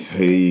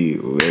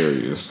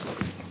 Hilarious.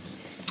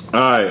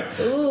 All right.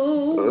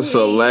 Ooh.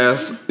 So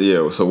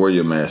so wear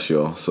your mask,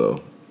 y'all.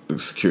 So the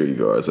security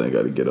guards ain't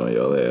got to get on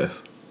y'all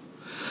ass.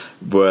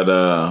 But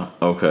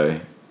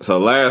okay. So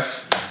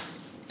last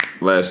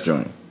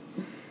joint.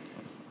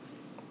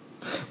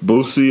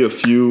 Boosie a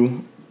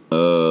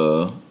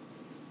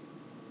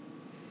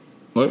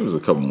was a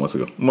couple months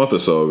ago, a month or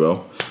so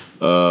ago,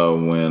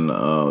 when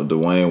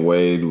Dwayne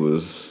Wade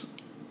was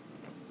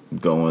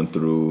going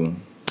through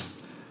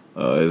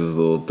his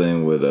little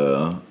thing with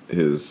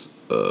his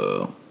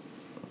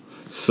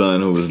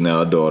son, who is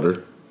now a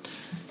daughter.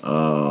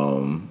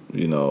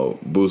 You know,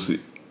 Boosie.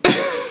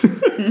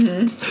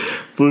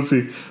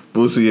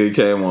 Boosie had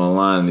came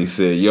online and he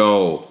said,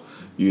 "Yo."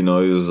 You know,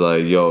 he was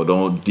like, "Yo,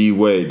 don't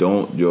D-Wade,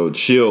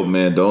 chill,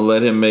 man. Don't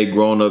let him make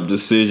grown-up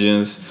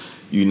decisions.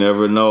 You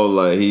never know.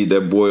 Like,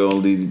 that boy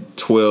only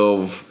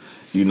 12.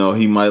 You know,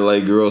 he might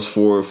like girls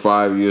 4 or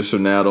 5 years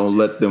from now. Don't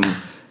let them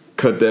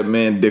cut that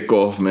man dick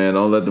off, man.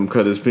 Don't let them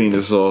cut his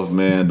penis off,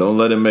 man. Don't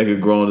let him make a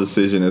grown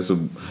decision as a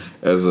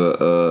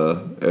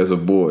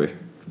boy."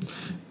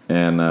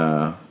 And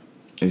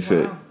he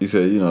said,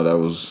 you know,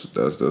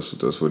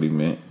 that's what he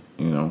meant,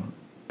 you know.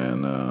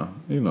 And,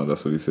 you know,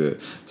 that's what he said.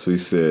 So he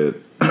said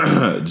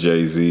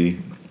Jay-Z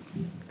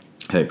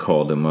had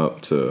called him up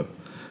to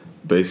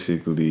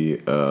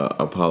basically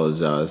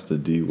apologize to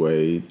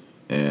D-Wade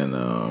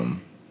and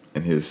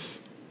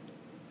his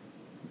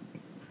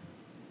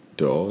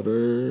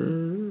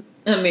daughter.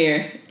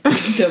 Amir,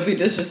 don't be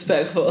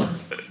disrespectful.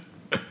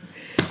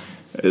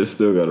 It's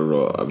still got to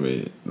roll. I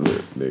mean,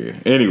 look, nigga.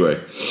 Anyway,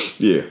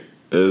 yeah,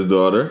 his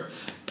daughter.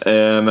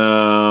 And,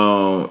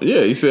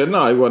 he said,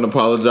 no, he wasn't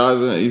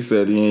apologizing. He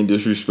said he ain't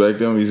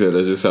disrespect him. He said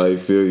that's just how he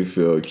feel. He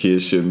feel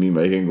kids shouldn't be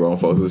making grown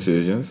folks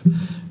decisions.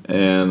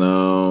 And,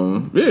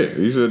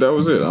 he said that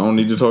was it. I don't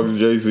need to talk to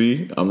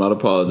Jay-Z. I'm not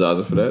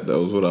apologizing for that. That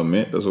was what I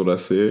meant. That's what I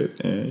said.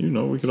 And, you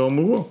know, we can all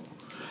move on.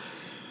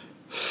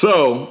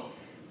 So,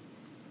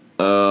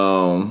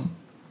 one,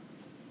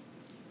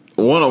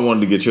 I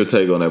wanted to get your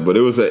take on that. But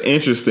it was an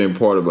interesting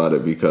part about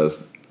it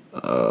because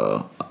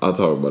I'll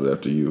talk about it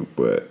after you,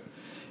 but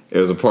it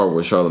was a part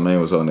where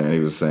Charlamagne was on there and he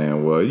was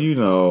saying, well, you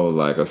know,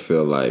 like, I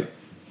feel like,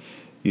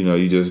 you know,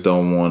 you just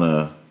don't want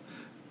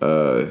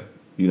to,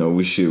 you know,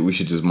 we should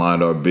just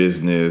mind our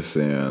business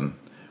and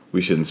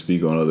we shouldn't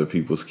speak on other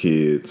people's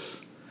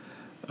kids,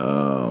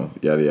 yada,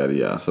 yada,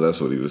 yada. So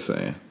that's what he was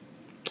saying.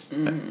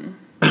 Mm-hmm.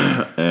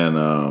 And,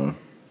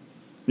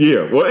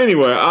 well,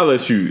 anyway, I'll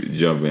let you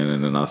jump in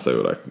and then I'll say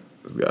what I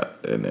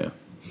got and then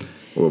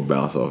we'll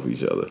bounce off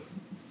each other.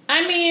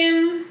 I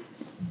mean,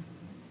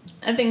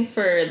 I think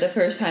for the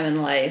first time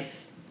in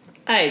life,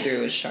 I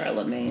agree with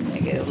Charlamagne,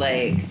 nigga.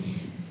 Like,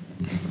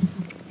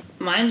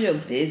 mind your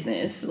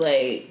business.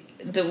 Like,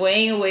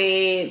 Dwayne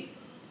Wade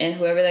and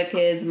whoever that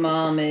kid's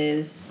mom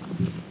is,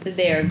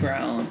 they're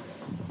grown.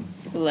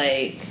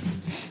 Like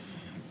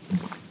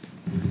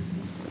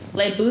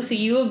Boosie,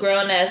 you a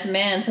grown ass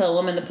man tell a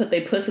woman to put their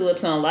pussy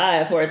lips on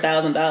live for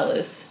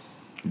 $1,000.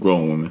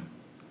 Grown woman.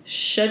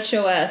 Shut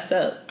your ass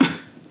up.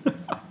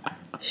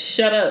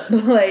 Shut up.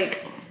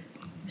 Like,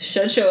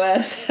 shut your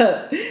ass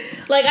up.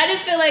 Like, I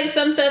just feel like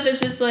some stuff is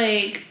just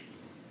like,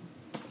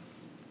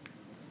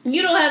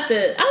 you don't have to,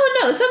 I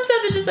don't know, some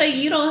stuff is just like,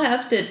 you don't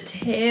have to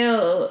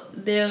tell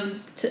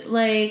them to,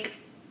 like,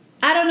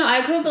 I don't know,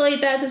 I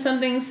correlate that to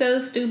something so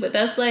stupid.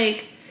 That's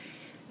like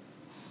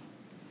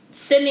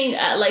sending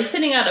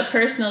out a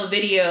personal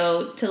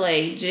video to,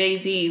 like,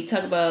 Jay-Z,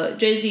 talk about,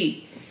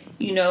 Jay-Z,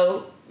 you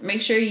know,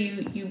 make sure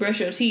you brush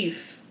your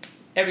teeth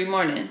every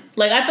morning.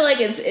 Like, I feel like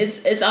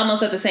it's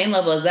almost at the same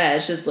level as that.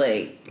 It's just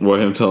like, Well,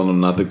 him telling him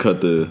not to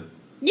cut the...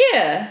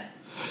 Yeah.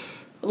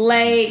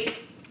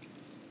 Like,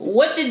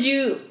 what did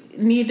you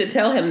need to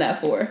tell him that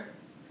for?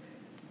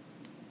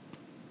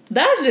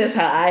 That's just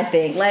how I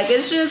think. Like,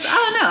 it's just, I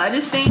don't know. I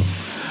just think,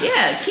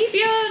 yeah, keep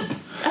your...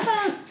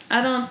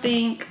 I don't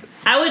think...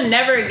 I would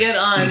never get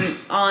on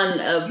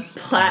a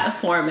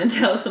platform and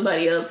tell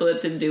somebody else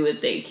what to do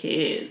with their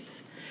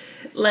kids.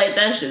 Like,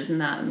 that's just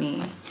not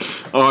me.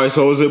 All right,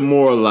 so is it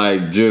more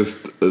like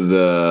just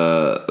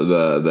the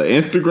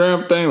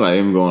Instagram thing, like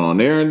him going on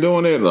there and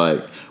doing it?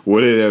 Like,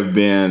 would it have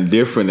been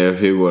different if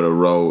he would have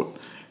wrote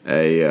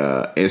a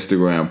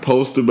Instagram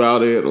post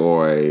about it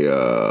or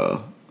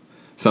a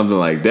something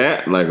like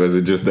that? Like, was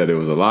it just that it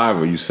was alive?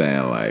 Or are you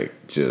saying like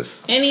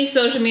just any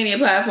social media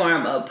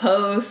platform, a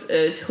post,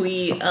 a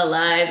tweet, a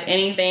live,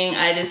 anything?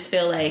 I just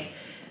feel like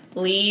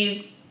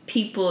leave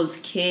people's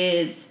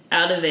kids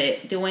out of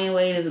it. Dwayne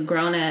Wade is a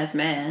grown ass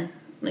man.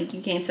 Like,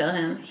 you can't tell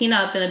him. He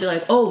not gonna be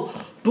like, oh,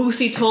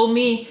 Boosie told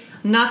me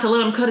not to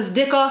let him cut his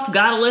dick off.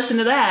 Gotta listen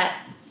to that.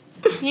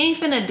 He ain't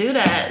finna do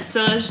that.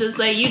 So it's just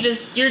like, you're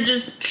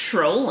just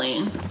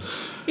trolling.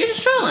 You're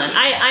just trolling.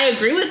 I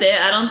agree with it.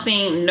 I don't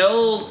think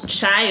no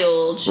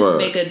child should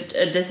make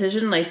a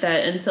decision like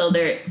that until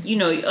they're,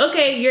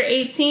 okay, you're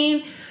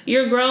 18,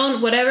 you're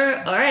grown, whatever.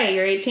 All right,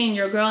 you're 18,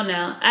 you're grown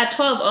now. At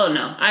 12, oh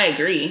no, I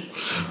agree.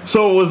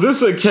 So was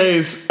this a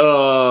case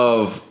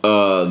of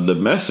the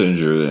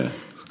messenger then?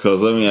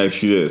 Because let me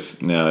ask you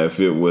this. Now, if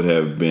it would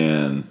have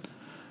been...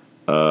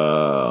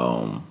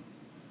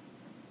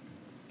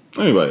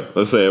 anyway,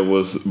 let's say it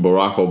was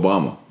Barack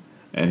Obama,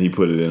 and he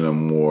put it in a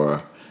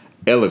more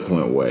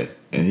eloquent way.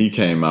 And he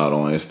came out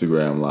on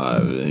Instagram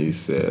Live, and he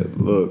said,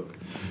 look,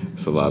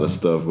 it's a lot of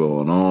stuff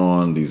going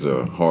on. These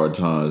are hard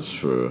times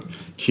for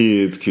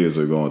kids. Kids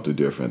are going through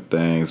different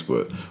things,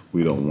 but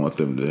we don't want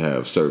them to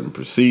have certain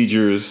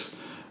procedures.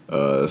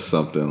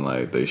 Something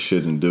like they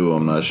shouldn't do.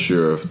 I'm not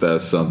sure if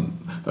that's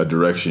a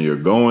direction you're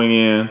going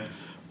in,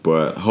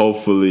 but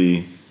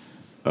hopefully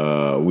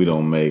we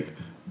don't make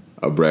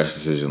a brash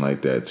decision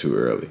like that too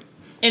early.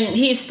 And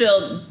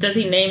does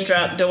he name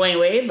drop Dwayne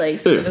Wade? Like,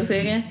 specifically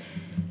again?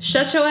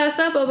 Shut your ass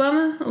up,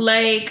 Obama.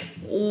 Like,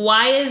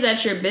 why is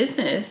that your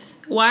business?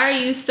 Why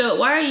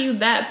are you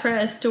that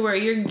pressed to where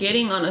you're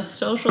getting on a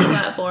social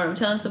platform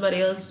telling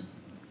somebody else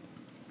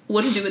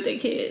what to do with their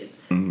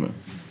kids?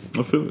 Mm-hmm.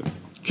 I feel it.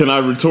 Can I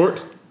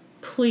retort?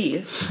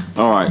 Please.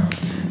 All right.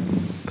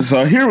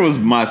 So here was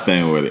my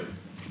thing with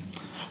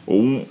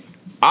it.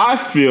 I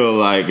feel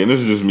like, and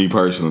this is just me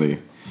personally,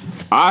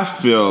 I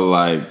feel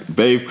like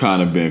they've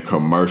kind of been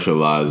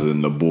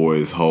commercializing the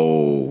boy's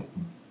whole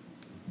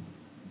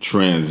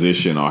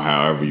transition, or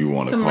however you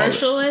want to call it.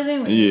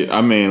 Commercializing? Yeah, I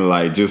mean,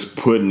 like, just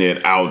putting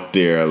it out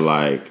there,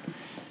 like,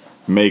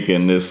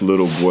 making this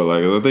little boy,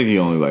 like, I think he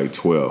only like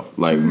 12,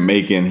 like,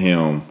 making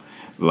him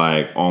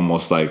like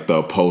almost like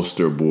the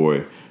poster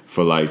boy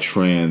for like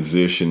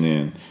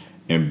transitioning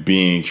and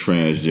being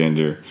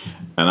transgender.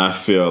 And I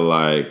feel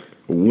like,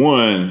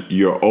 one,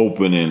 you're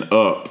opening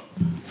up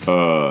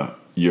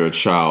your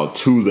child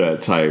to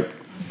that type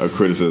of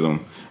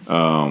criticism,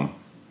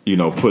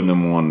 putting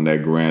him on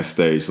that grand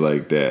stage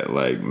like that,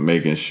 like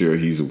making sure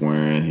he's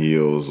wearing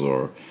heels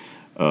or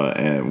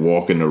and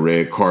walking the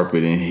red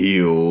carpet in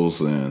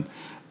heels and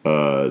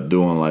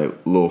doing like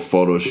little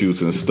photo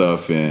shoots and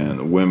stuff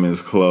in women's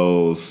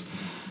clothes,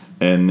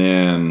 and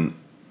then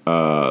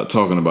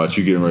talking about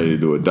you getting ready to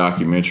do a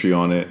documentary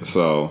on it.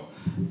 So,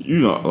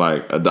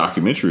 like, a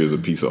documentary is a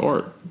piece of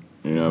art.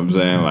 You know what I'm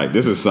saying? Like,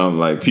 this is something,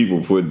 like,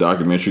 people put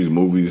documentaries,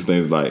 movies,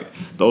 things like,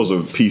 those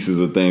are pieces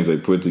of things they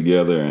put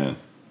together and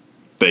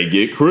they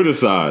get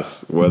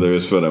criticized, whether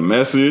it's for the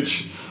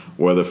message,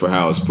 whether for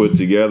how it's put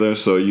together.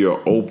 So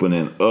you're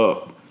opening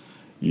up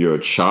your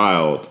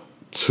child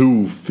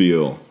to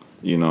feel,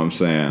 a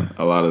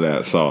lot of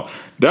that. So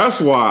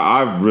that's why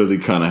I've really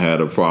kind of had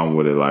a problem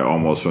with it, like,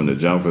 almost from the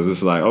jump, because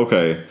it's like,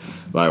 okay,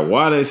 like,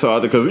 why they saw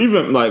it? Because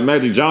even, like,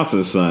 Magic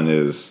Johnson's son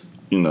is,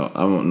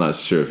 I'm not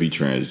sure if he's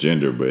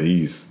transgender, but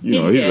he's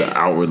an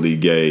outwardly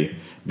gay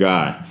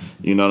guy.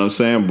 You know what I'm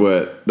saying?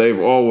 But they've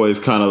always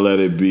kind of let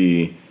it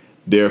be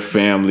their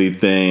family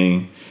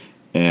thing,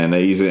 and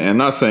and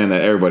not saying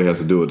that everybody has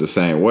to do it the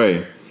same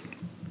way,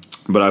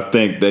 but I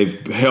think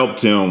they've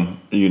helped him,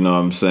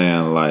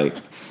 like,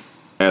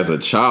 as a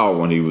child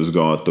when he was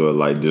going through it,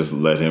 like, just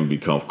let him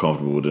become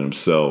comfortable with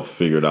himself,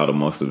 figure it out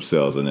amongst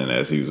themselves, and then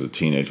as he was a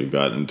teenager,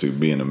 got into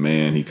being a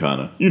man, he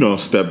kind of,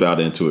 stepped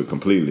out into it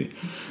completely.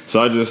 So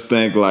I just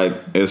think, like,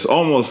 it's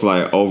almost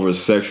like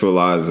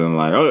over-sexualizing.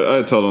 Like,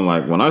 I told him,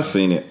 like, when I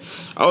seen it,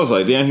 I was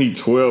like, damn, he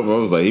 12. I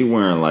was like, he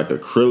wearing, like,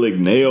 acrylic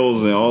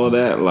nails and all of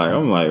that. Like,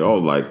 I'm like, oh,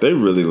 like, they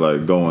really,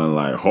 like, going,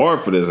 like,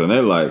 hard for this. And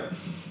they're, like,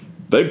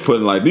 they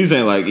putting, like, these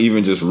ain't, like,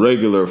 even just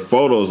regular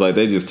photos. Like,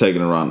 they just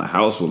taking around the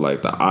house with,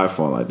 like, the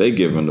iPhone. Like, they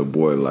giving the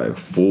boy, like,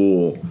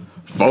 full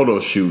photo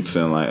shoots.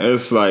 And, like,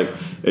 it's, like,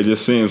 it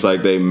just seems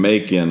like they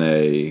making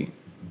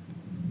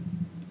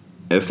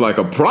it's like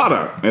a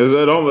product.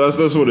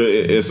 That's what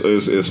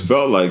it's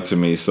felt like to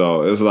me.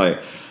 So it's like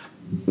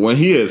when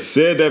he had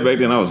said that back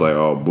then, I was like,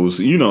 oh,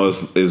 Boosie. You know,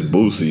 it's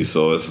Boosie,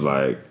 so it's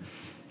like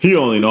he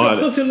only know how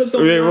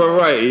to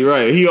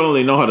right. He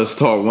only know how to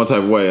talk one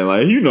type of way, and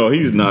like you know,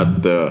 he's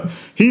not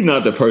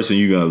the person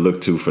you're gonna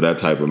look to for that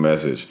type of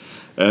message.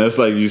 And it's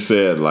like you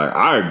said, like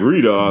I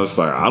agree though. I was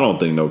like, I don't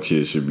think no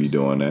kid should be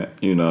doing that.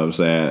 You know what I'm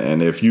saying?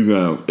 And if you're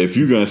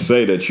gonna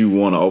say that you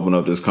want to open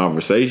up this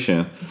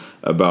conversation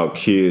about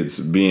kids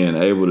being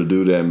able to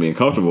do that and being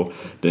comfortable,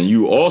 then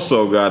you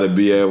also got to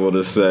be able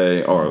to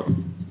say or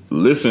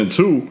listen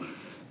to,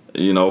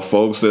 you know,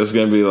 folks that's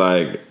gonna be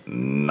like,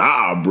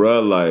 nah,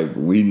 bruh, like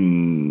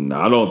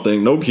I don't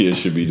think no kids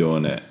should be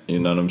doing that. You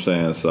know what I'm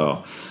saying?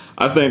 So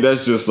I think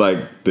that's just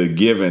like the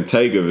give and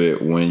take of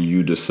it when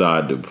you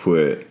decide to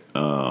put,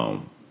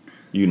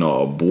 you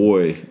know, a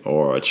boy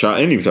or a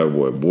child, any type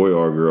of boy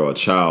or a girl, a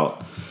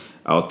child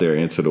out there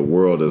into the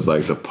world as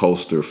like the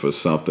poster for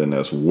something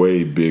that's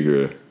way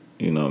bigger,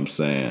 you know what I'm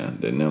saying,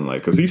 than them.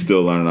 Like, cause he's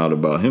still learning out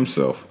about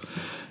himself.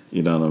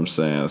 You know what I'm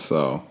saying?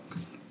 So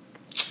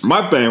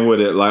my thing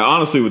with it, like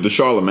honestly, with the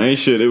Charlamagne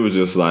shit, it was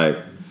just like,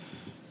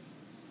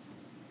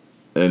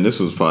 and this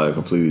was probably a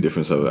completely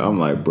different subject. I'm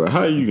like, bro, how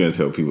are you gonna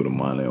tell people to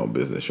mind their own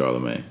business,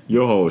 Charlamagne?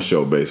 Your whole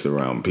show based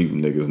around people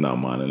niggas not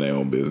minding their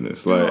own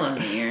business. Like, you know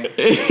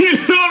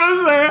what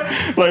I'm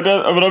saying? Like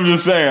that. But I'm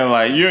just saying,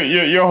 like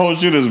your whole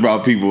shit is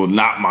about people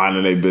not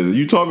minding their business.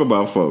 You talk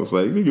about folks,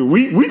 like nigga,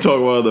 we talk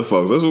about other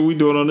folks. That's what we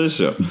doing on this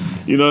show.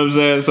 You know what I'm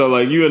saying? So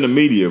like you in the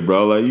media,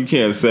 bro. Like you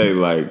can't say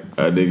like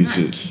a nigga not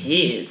shit.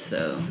 Kids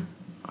though.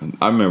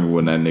 I remember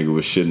when that nigga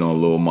was shitting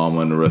on Lil Mama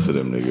and the rest of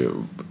them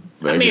nigga.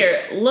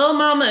 Amir, Lil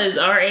Mama is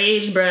our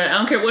age, bruh. I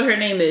don't care what her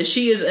name is.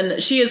 She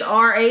is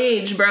our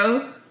age,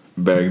 bro.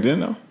 Back then,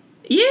 though?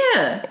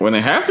 Yeah. When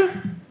it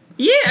happened?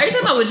 Yeah. Are you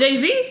talking about with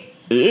Jay-Z?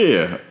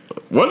 Yeah.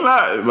 Wasn't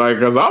I, like,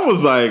 because I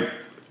was like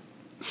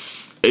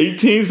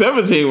 18,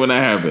 17 when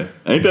that happened.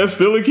 Ain't that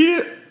still a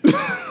kid?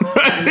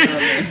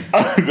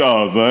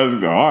 Oh, so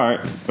that's all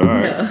right.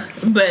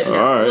 No, but no,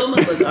 right. Lil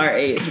Mama was our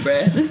age,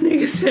 bruh. This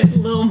nigga said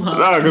Lil Mama.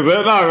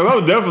 Cause I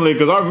was definitely,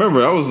 because I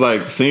remember I was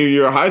like senior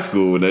year of high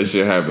school when that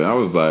shit happened. I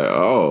was like,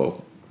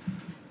 oh.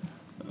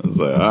 I was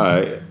like, all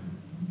right.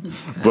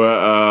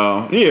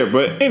 But yeah,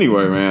 but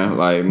anyway, man,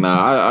 like,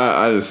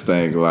 nah, I just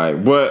think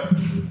like, but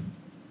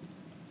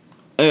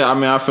yeah, I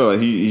mean, I feel like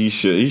he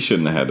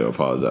shouldn't have had to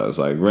apologize.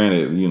 Like,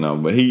 granted, you know,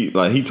 but he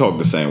talked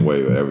the same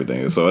way with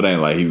everything. So it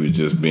ain't like he was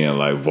just being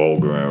like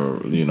vulgar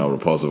and, you know,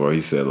 repulsive, or he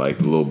said like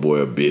the little boy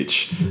a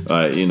bitch,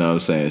 like, you know what I'm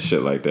saying,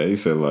 shit like that. He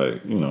said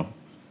like, you know,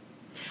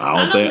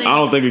 I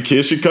don't think a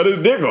kid should cut his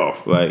dick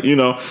off. Like, you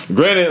know,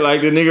 granted,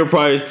 like the nigga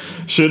probably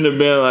shouldn't have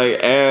been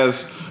like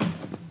as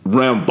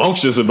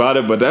rambunctious about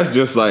it, but that's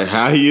just like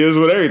how he is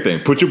with everything.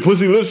 Put your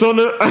pussy lips on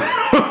the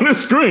on the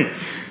screen.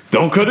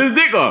 Don't cut his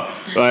dick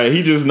off. Like,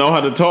 he just know how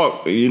to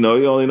talk. You know,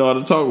 he only know how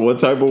to talk what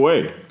type of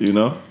way, you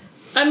know?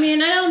 I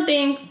mean, I don't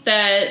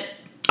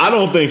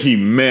think he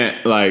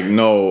meant, like,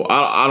 no,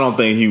 I don't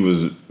think he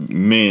was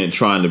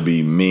trying to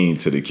be mean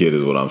to the kid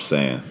is what I'm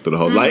saying. Through the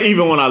whole, like,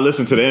 even when I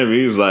listened to the interview,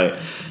 he was like,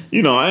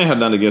 you know, I ain't had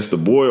nothing against the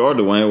boy or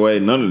Dwayne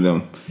Wade, none of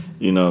them.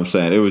 You know what I'm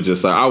saying? It was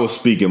just like, I was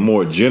speaking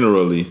more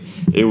generally.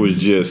 It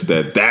was just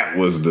that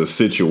was the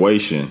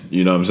situation,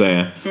 you know what I'm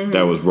saying,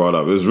 that was brought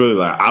up. It was really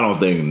like, I don't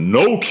think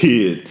no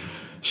kid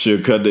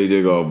should cut their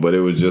dick off, but it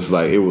was just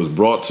like, it was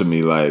brought to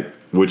me like,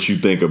 what you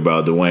think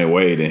about Dwayne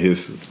Wade and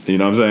his, you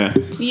know what I'm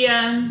saying?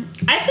 Yeah.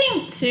 I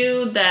think,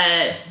 too,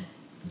 that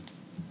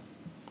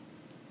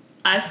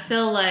I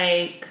feel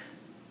like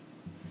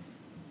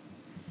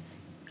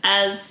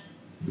as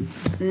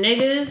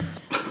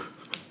niggas,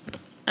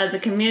 as a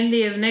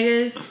community of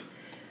niggas,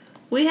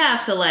 we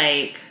have to,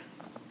 like,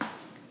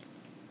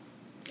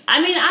 I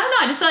mean, I don't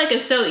know. I just feel like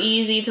it's so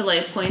easy to,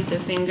 like, point the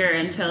finger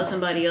and tell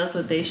somebody else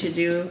what they should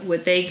do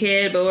with their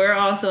kid. But we're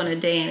also in a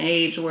day and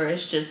age where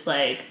it's just,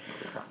 like,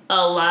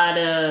 a lot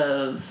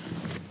of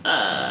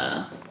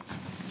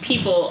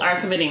people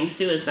are committing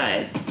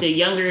suicide. The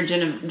younger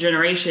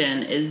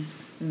generation is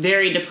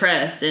very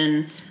depressed.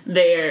 And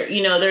they're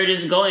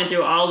just going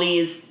through all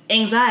these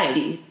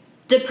anxiety,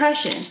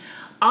 depression,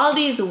 all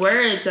these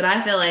words that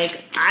I feel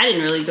like I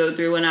didn't really go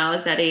through when I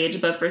was that age,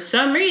 but for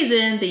some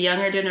reason, the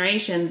younger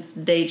generation,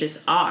 they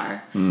just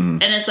are.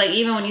 Mm-hmm. And it's like,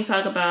 even when you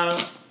talk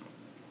about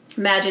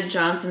Magic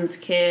Johnson's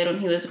kid when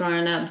he was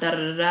growing up,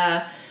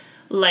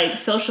 like,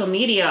 social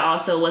media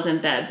also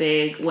wasn't that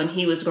big when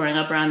he was growing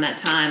up around that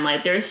time.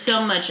 Like, there's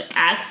so much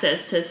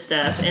access to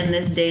stuff in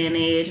this day and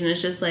age, and it's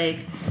just like,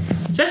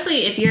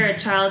 especially if you're a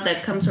child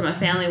that comes from a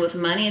family with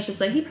money, it's just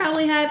like, he's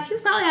probably had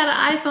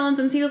an iPhone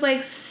since he was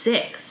like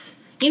 6.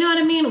 You know what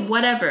I mean?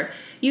 Whatever.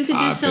 You could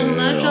do so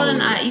much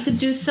on an you could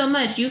do so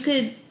much. You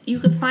could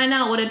find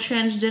out what a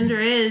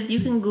transgender is. You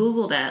can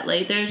Google that.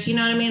 Like, there's, you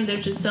know what I mean?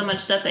 There's just so much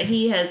stuff that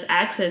he has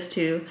access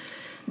to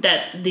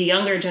that the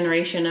younger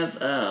generation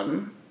of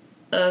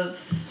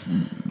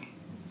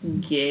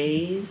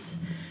gays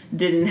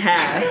didn't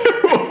have.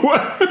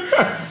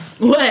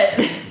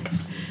 What?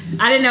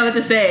 I didn't know what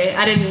to say.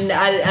 I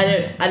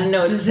didn't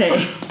know what to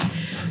say.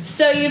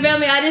 So you feel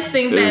me? I just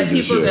think that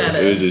people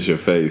gotta. It was just your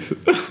face.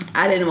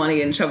 I didn't want to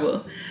get in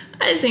trouble.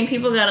 I just think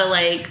people gotta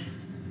like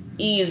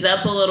ease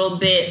up a little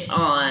bit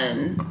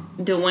on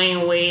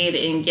Dwayne Wade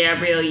and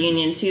Gabrielle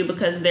Union too,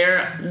 because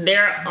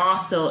they're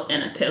also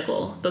in a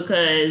pickle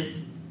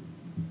because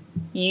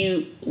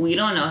we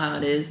don't know how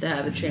it is to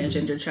have a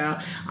transgender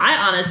child. I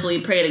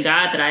honestly pray to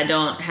God that I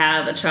don't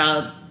have a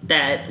child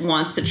that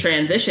wants to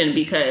transition,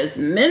 because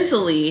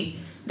mentally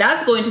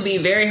that's going to be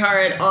very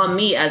hard on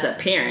me as a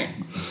parent.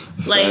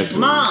 Like,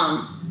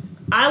 Mom,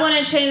 I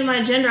want to change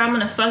my gender. I'm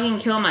going to fucking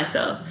kill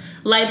myself.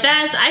 Like,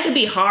 I could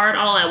be hard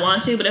all I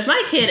want to, but if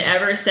my kid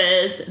ever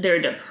says they're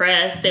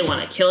depressed, they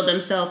want to kill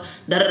themselves,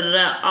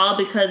 all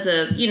because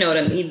of, you know what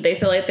I mean, they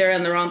feel like they're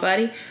in the wrong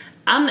body,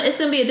 it's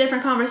going to be a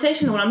different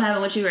conversation than what I'm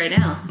having with you right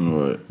now.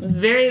 Right.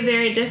 Very,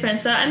 very different.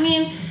 So, I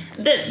mean,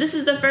 this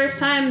is the first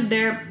time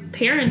they're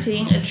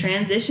parenting a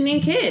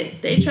transitioning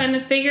kid. They trying to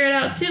figure it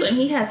out too. And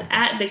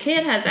the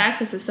kid has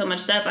access to so much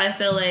stuff. I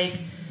feel like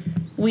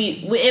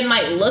it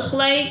might look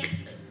like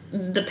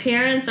the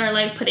parents are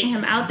like putting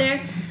him out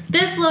there.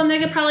 This little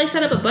nigga probably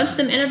set up a bunch of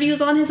them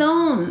interviews on his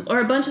own,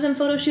 or a bunch of them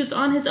photo shoots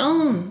on his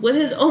own, with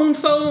his own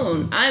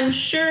phone. I'm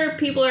sure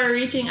people are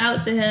reaching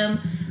out to him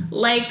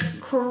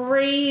like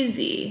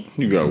crazy.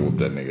 You gotta whoop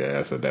that nigga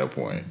ass at that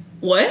point.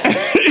 What?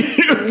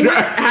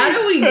 How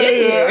do we get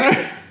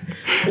here?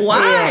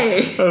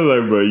 Why? I was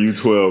like, bro, you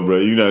 12, bro.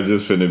 You not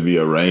just finna be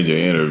arranging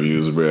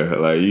interviews, bro.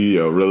 Like,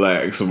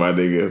 relax, my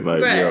nigga.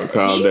 Like, bruh,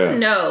 calm down.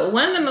 No,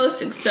 one of the most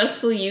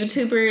successful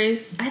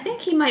YouTubers, I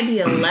think he might be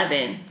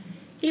 11.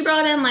 He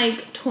brought in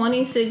like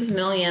 26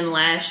 million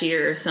last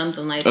year or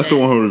something like that. That's the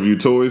one who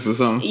reviewed toys or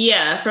something?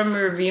 Yeah, from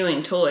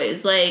reviewing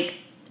toys. Like,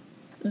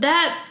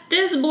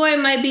 this boy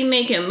might be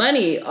making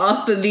money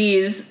off of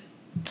these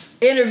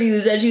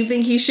interviews that you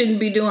think he shouldn't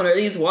be doing, or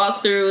these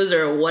walkthroughs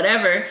or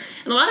whatever.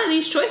 And a lot of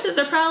these choices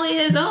are probably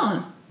his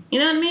own. You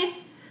know what I mean?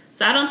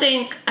 So I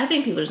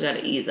think people just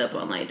gotta ease up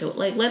on let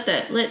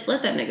that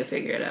nigga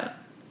figure it out.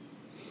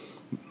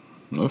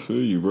 I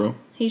feel you, bro.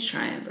 He's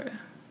trying, bro.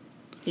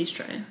 He's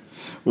trying.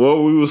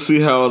 Well, we will see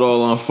how it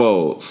all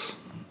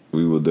unfolds.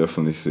 We will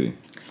definitely see.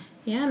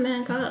 Yeah,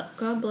 man.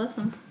 God bless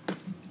him.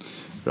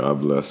 God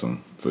bless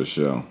him, for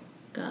sure.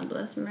 God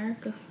bless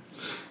America.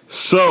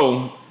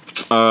 So,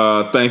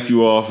 thank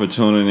you all for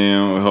tuning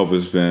in. I hope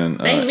it's been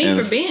thank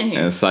me for being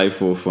here.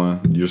 Insightful,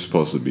 fun. You're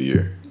supposed to be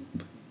here.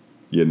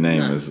 Your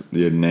name is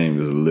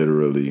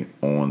literally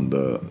on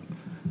the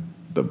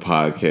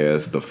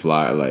podcast, the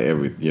fly, like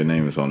your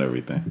name is on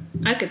everything.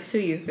 I could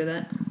sue you for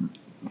that.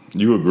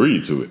 You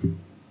agreed to it.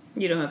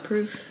 You don't have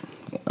proof.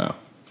 Wow.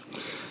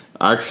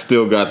 I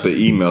still got the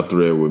email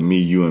thread with me,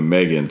 you, and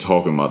Megan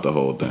talking about the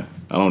whole thing.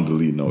 I don't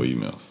delete no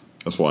emails.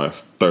 That's why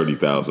it's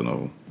 30,000 of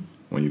them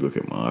when you look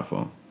at my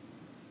iPhone.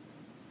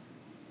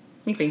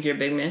 You think you're a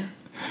big man?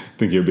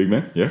 Think you're a big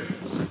man? Yeah.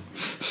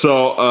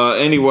 So,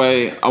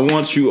 anyway, I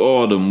want you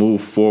all to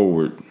move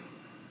forward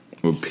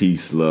with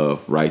peace,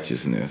 love,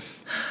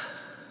 righteousness.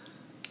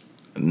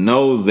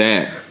 Know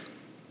that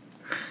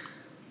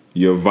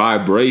your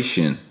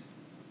vibration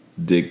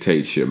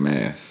dictates your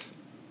mass.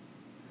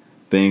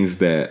 Things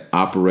that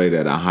operate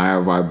at a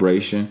higher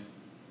vibration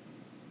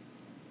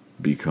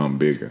become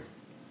bigger.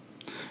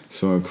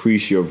 So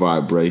increase your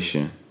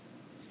vibration.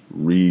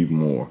 Read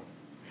more.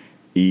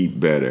 Eat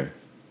better.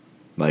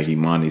 Like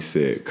Imani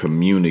said,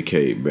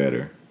 communicate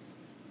better.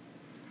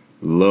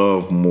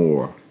 Love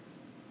more.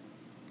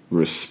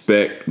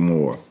 Respect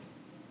more.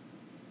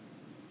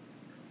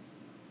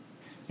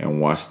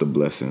 And watch the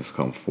blessings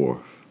come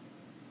forth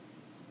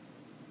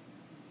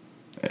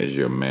as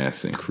your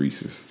mass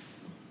increases.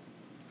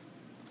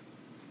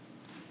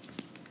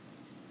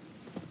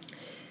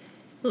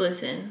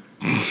 Listen.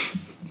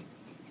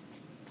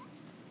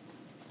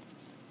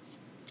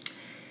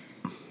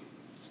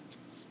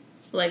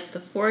 Like the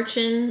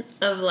fortune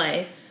of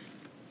life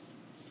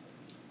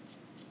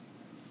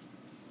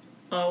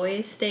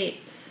always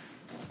states,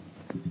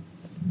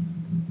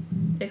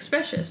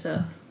 express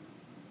yourself.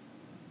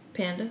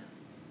 Panda.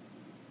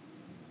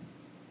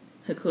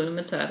 Hakuna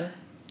Matata.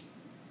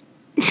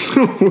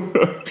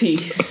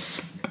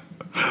 Peace.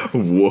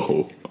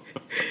 Whoa.